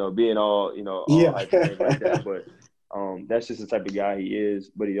out, being all Yeah. hype and things like that. But that's just the type of guy he is.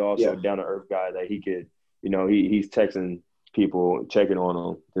 But he's also Yeah. a down to earth guy that he could, he's texting people, checking on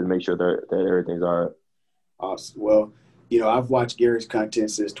them to make sure that everything's all right. Awesome. Well, I've watched Gary's content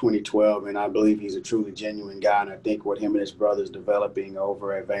since 2012, and I believe he's a truly genuine guy. And I think what him and his brothers developing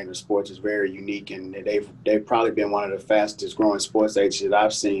over at Vayner Sports is very unique, and they've probably been one of the fastest growing sports agencies that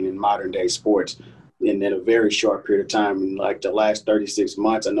I've seen in modern day sports. And in a very short period of time, in like the last 36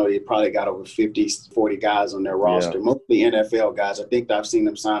 months, I know they probably got over 50, 40 guys on their Yeah, roster, mostly NFL guys. I think I've seen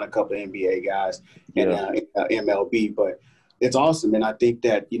them sign a couple of NBA guys and yeah, MLB, but it's awesome. And I think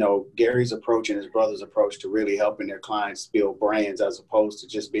that, Gary's approach and his brother's approach to really helping their clients build brands, as opposed to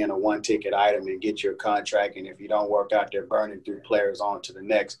just being a one ticket item and get your contract. And if you don't work out, they're burning through players on to the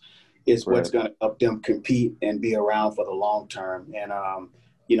next, is what's right, going to help them compete and be around for the long term. And,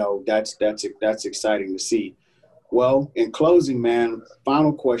 that's exciting to see. Well, in closing, man,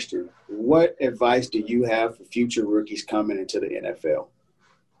 final question. What advice do you have for future rookies coming into the NFL?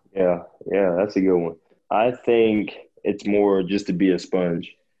 Yeah, that's a good one. I think it's more just to be a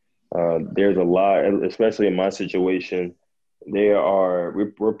sponge. There's a lot, especially in my situation.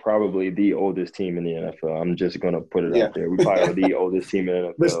 We're probably the oldest team in the NFL. I'm just gonna put it Yeah. out there. We probably are the oldest team in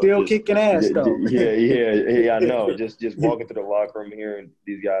the But NFL. still kicking ass, though. Yeah. I know. Just walking through the locker room, hearing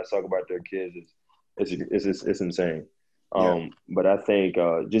these guys talk about their kids it's insane. Yeah. But I think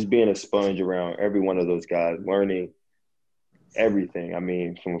just being a sponge around every one of those guys, learning everything. I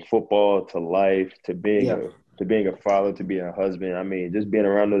mean, from football to life to being a father to being a husband. I mean, just being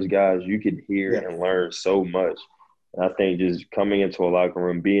around those guys, you can hear Yeah. and learn so much. And I think just coming into a locker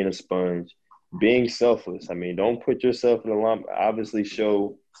room, being a sponge, being selfless. I mean, don't put yourself in the limelight. Obviously,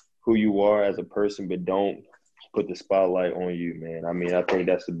 show who you are as a person, but don't put the spotlight on you, man. I mean, I think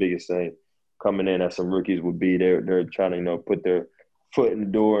that's the biggest thing coming in as some rookies would be. They're trying to, put their foot in the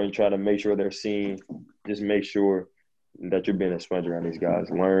door and try to make sure they're seen. Just make sure that you're being a sponge around these guys.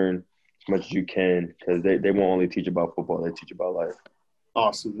 Learn as much as you can because they won't only teach about football, they teach about life.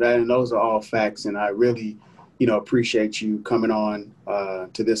 Awesome. And those are all facts. And I really, appreciate you coming on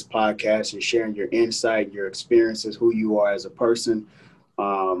to this podcast and sharing your insight, your experiences, who you are as a person,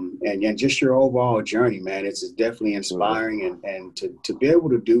 and just your overall journey, man. It's definitely inspiring. And to be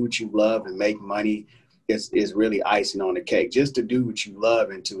able to do what you love and make money is really icing on the cake. Just to do what you love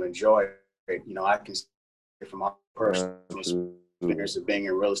and to enjoy it, I can say from my personal experience of being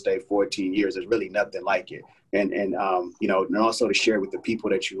in real estate 14 years, there's really nothing like it. And also to share with the people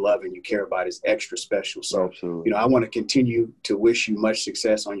that you love and you care about is extra special. So, Absolutely. I want to continue to wish you much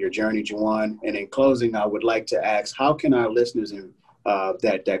success on your journey, Juwan. And in closing, I would like to ask, how can our listeners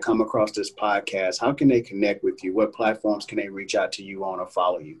that come across this podcast, how can they connect with you? What platforms can they reach out to you on or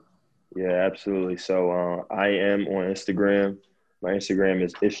follow you? Yeah, absolutely. So I am on Instagram. My Instagram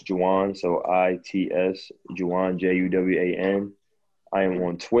is Juwan, so ITS Juwan, Juwan. I am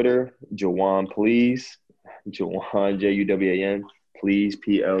on Twitter, Juwan Please, Juwan Juwan Please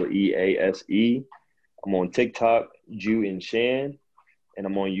Please. I'm on TikTok, Ju and Shan, and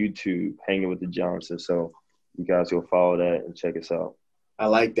I'm on YouTube, Hanging with the Johnsons. So you guys go follow that and check us out. I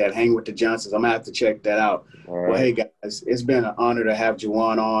like that. Hang with the Johnsons. I'm going to have to check that out. All right. Well, hey, guys, it's been an honor to have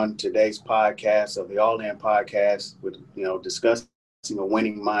Juwan on today's podcast of the All In podcast with, discussing a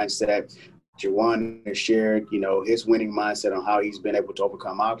winning mindset. Juwan has shared, his winning mindset on how he's been able to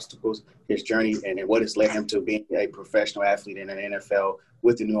overcome obstacles, his journey, and what has led him to being a professional athlete in the NFL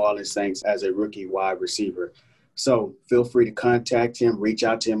with the New Orleans Saints as a rookie wide receiver. So feel free to contact him, reach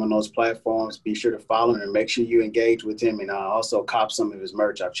out to him on those platforms. Be sure to follow him and make sure you engage with him. And also cop some of his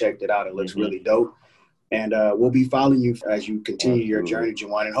merch. I've checked it out. It looks really dope. And we'll be following you as you continue your journey,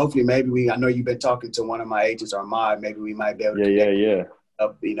 Juwan. And hopefully I know you've been talking to one of my agents, Armand. Maybe we might be able to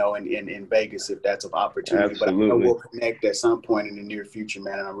up, in Vegas if that's an opportunity. Absolutely. But I know we'll connect at some point in the near future,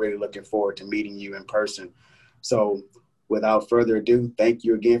 man. And I'm really looking forward to meeting you in person. So without further ado, thank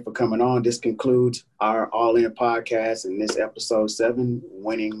you again for coming on. This concludes our All In podcast and this episode 7,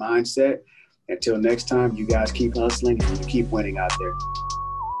 Winning Mindset. Until next time, you guys keep hustling and you keep winning out there.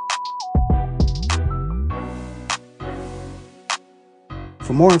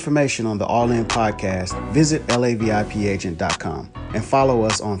 For more information on the All In podcast, visit lavipagent.com and follow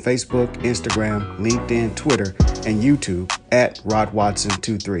us on Facebook, Instagram, LinkedIn, Twitter, and YouTube at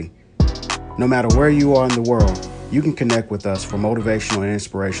RodWatson23. No matter where you are in the world, you can connect with us for motivational and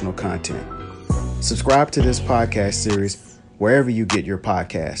inspirational content. Subscribe to this podcast series wherever you get your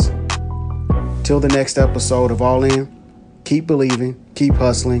podcasts. Till the next episode of All In, keep believing, keep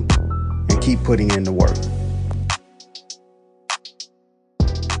hustling, and keep putting in the work.